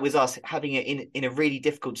again, that was us having it in a really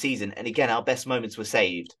difficult season. And again, our best moments were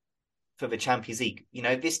saved for the Champions League.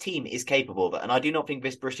 This team is capable of it. And I do not think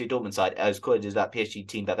this Borussia Dortmund side, as good as that PSG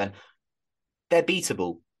team back then, they're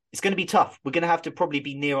beatable. It's going to be tough. We're going to have to probably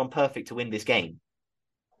be near on perfect to win this game.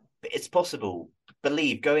 But it's possible.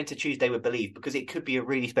 Believe. Go into Tuesday with belief, because it could be a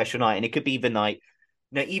really special night, and it could be the night.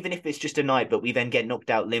 Even if it's just a night, but we then get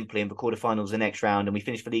knocked out limply in the quarterfinals the next round, and we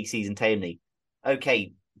finish the league season tamely.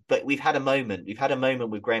 Okay, but we've had a moment. We've had a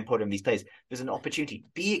moment with Graham Potter and these players. There's an opportunity.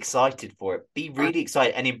 Be excited for it. Be really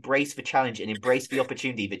excited and embrace the challenge and embrace the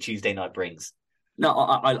opportunity that Tuesday night brings. No,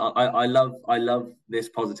 I love this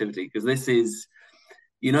positivity, because this is,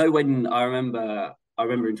 when I remember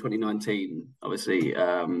in 2019, obviously.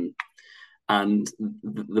 And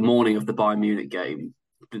the morning of the Bayern Munich game,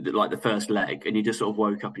 like the first leg, and you just sort of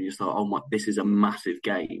woke up and you just thought, oh my, this is a massive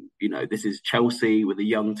game. This is Chelsea with a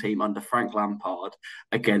young team under Frank Lampard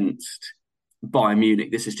against Bayern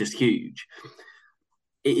Munich. This is just huge.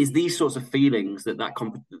 It is these sorts of feelings that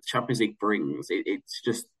Champions League brings.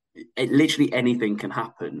 Literally anything can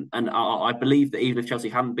happen. And I believe that even if Chelsea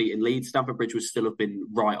hadn't beaten Leeds, Stamford Bridge would still have been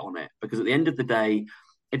right on it. Because at the end of the day,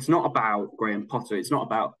 it's not about Graham Potter. It's not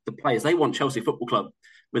about the players. They want Chelsea Football Club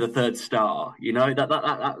with a third star.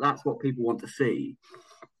 That's what people want to see.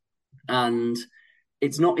 And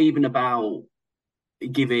it's not even about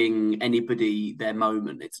giving anybody their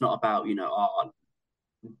moment. It's not about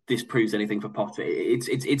this proves anything for Potter.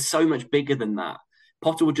 It's so much bigger than that.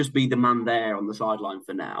 Potter would just be the man there on the sideline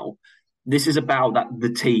for now. This is about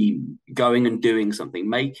the team going and doing something,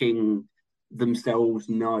 making themselves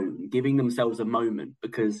known, giving themselves a moment,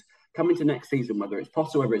 because coming to next season, whether it's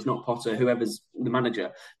Potter, whether it's not Potter, whoever's the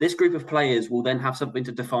manager, this group of players will then have something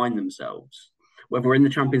to define themselves. Whether we're in the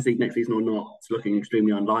Champions League next season or not, it's looking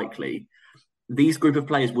extremely unlikely. These group of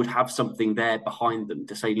players would have something there behind them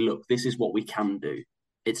to say, look, this is what we can do.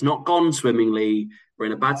 It's not gone swimmingly. We're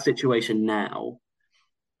in a bad situation now,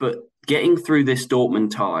 but getting through this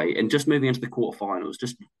Dortmund tie and just moving into the quarterfinals,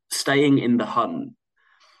 just staying in the hunt,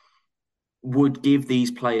 would give these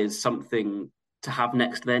players something to have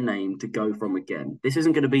next to their name to go from again. This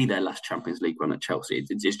isn't going to be their last Champions League run at Chelsea.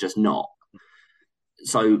 It's just not.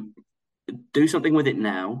 So do something with it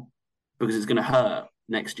now, because it's going to hurt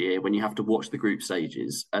next year when you have to watch the group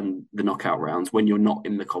stages and the knockout rounds when you're not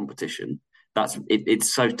in the competition.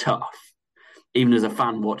 It's so tough. Even as a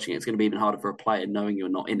fan watching it, it's going to be even harder for a player knowing you're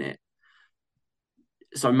not in it.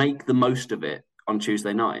 So make the most of it on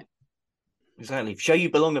Tuesday night. Exactly. Show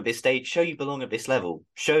you belong at this stage. Show you belong at this level.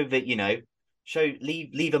 Show that,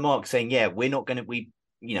 leave a mark saying, yeah, we're not going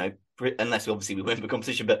to, unless obviously we win the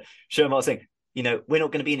competition, but show a mark saying, we're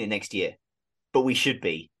not going to be in it next year, but we should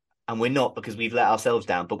be. And we're not, because we've let ourselves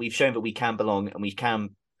down, but we've shown that we can belong and we can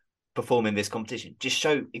perform in this competition. Just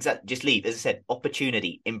leave, as I said,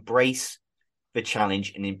 opportunity, embrace the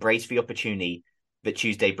challenge and embrace the opportunity that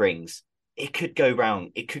Tuesday brings. It could go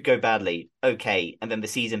wrong. It could go badly. Okay. And then the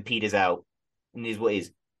season peters out. And is what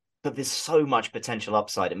is, but there's so much potential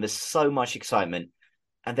upside and there's so much excitement,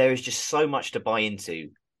 and there is just so much to buy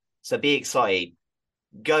into. So be excited.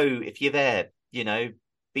 Go if you're there.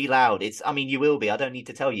 Be loud. You will be. I don't need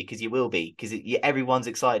to tell you, because you will be, because everyone's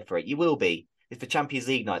excited for it. You will be. It's the Champions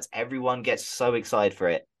League nights. Everyone gets so excited for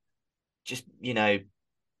it. Just,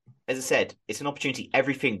 as I said, it's an opportunity.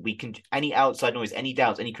 Everything we can, any outside noise, any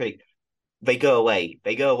doubts, any critic, they go away.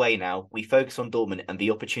 They go away now. We focus on Dortmund and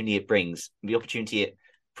the opportunity it brings, the opportunity it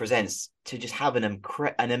presents to just have an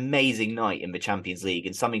amazing night in the Champions League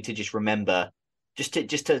and something to just remember, just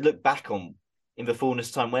to look back on in the fullness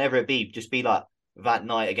of time, whenever it be, just be like that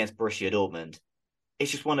night against Borussia Dortmund.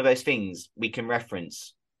 It's just one of those things we can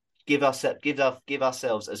reference. Give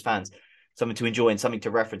ourselves as fans something to enjoy and something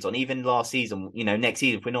to reference on. Even last season, next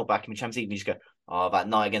season, if we're not back in the Champions League, we just go, that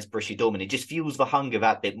night against Borussia Dortmund. It just fuels the hunger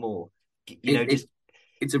that bit more.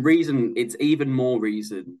 It's a reason. It's even more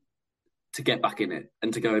reason to get back in it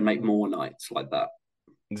and to go and make more nights like that.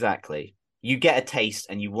 Exactly. You get a taste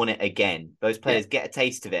and you want it again. Those players get a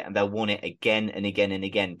taste of it and they'll want it again and again and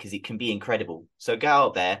again because it can be incredible. So go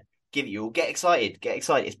out there, give it your all, get excited.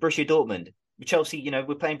 It's Borussia Dortmund. Chelsea,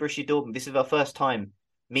 we're playing Borussia Dortmund. This is our first time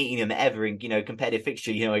meeting them ever in, competitive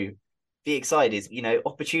fixture. Be excited.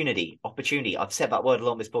 Opportunity. I've said that word a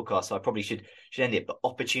lot on this podcast, so I probably should end it. But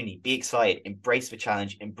opportunity, be excited, embrace the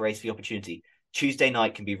challenge, embrace the opportunity. Tuesday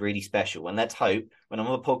night can be really special. And let's hope when I'm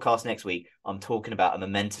on the podcast next week, I'm talking about a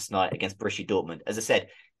momentous night against Borussia Dortmund. As I said,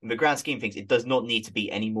 in the grand scheme of things, it does not need to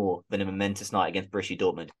be any more than a momentous night against Borussia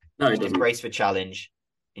Dortmund. No, just embrace the challenge,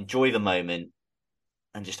 enjoy the moment,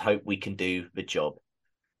 and just hope we can do the job.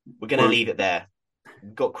 We're going to leave it there.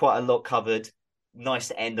 We've got quite a lot covered. Nice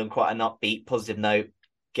to end on quite an upbeat, positive note.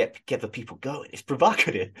 Get the people going. It's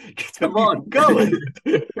provocative. Come on, going.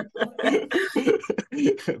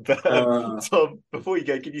 But, Tom, before you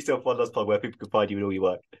go, give yourself one last plug where people can find you and all your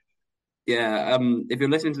work. Yeah, if you're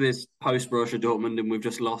listening to this post Borussia Dortmund and we've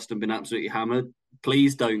just lost and been absolutely hammered,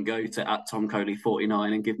 please don't go to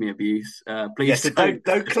 @TomColey49 and give me abuse. Please don't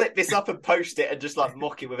clip this up and post it and just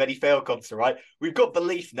mock it with any fail comps, all right? We've got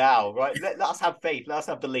belief now, right? Let us have faith. Let us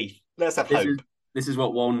have belief. Let us have hope. This is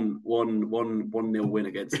what 1-0 win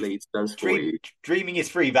against Leeds does for you. Dreaming is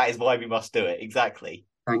free. That is why we must do it. Exactly.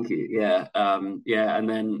 Thank you. Yeah. And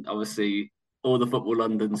then obviously all the Football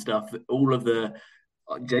London stuff, all of the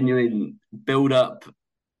genuine build-up,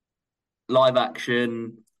 live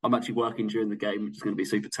action. I'm actually working during the game, which is going to be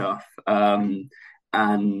super tough. And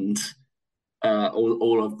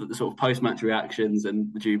all of the sort of post-match reactions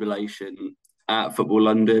and the jubilation at Football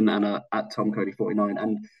London and at TomColey49.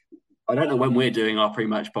 And I don't know when we're doing our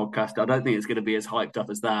pre-match podcast. I don't think it's going to be as hyped up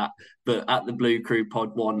as that. But at the Blue Crew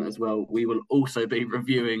Pod 1 as well, we will also be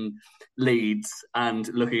reviewing Leeds and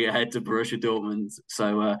looking ahead to Borussia Dortmund.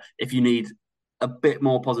 So if you need a bit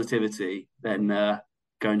more positivity, then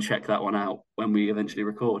go and check that one out when we eventually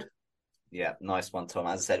record. Yeah, nice one, Tom.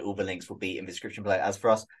 As I said, all the links will be in the description below. As for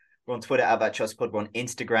us, we're on Twitter @ChelseaPod, we're on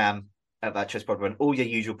Instagram @ChelseaPod, we're on all your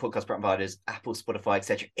usual podcast providers, Apple, Spotify,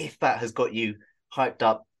 etc. If that has got you hyped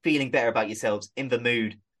up, feeling better about yourselves, in the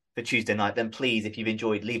mood for Tuesday night, then please, if you've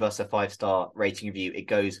enjoyed, leave us a 5-star rating review. It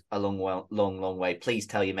goes a long way. Please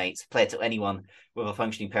tell your mates, play it to anyone with a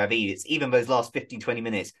functioning pair of ears. Even those last 15-20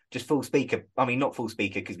 minutes, just full speaker. I mean, not full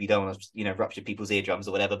speaker because we don't want to, rupture people's eardrums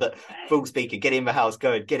or whatever, but full speaker. Get in the house,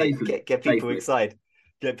 go and get people excited,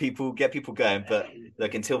 get people going. But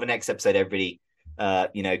look, until the next episode, everybody,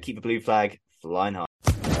 keep the blue flag flying high.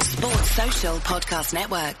 Sports Social Podcast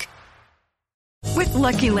Network. With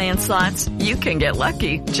Lucky Land Slots, you can get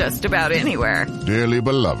lucky just about anywhere. Dearly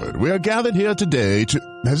beloved, we are gathered here today to...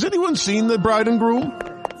 Has anyone seen the bride and groom?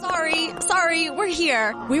 Sorry, we're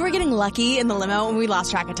here. We were getting lucky in the limo and we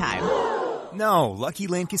lost track of time. No, Lucky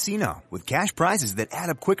Land Casino, with cash prizes that add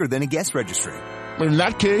up quicker than a guest registry. In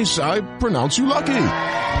that case, I pronounce you lucky.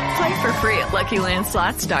 Play for free at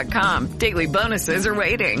LuckyLandSlots.com. Daily bonuses are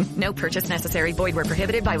waiting. No purchase necessary. Void where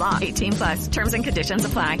prohibited by law. 18+. Terms and conditions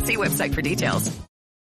apply. See website for details.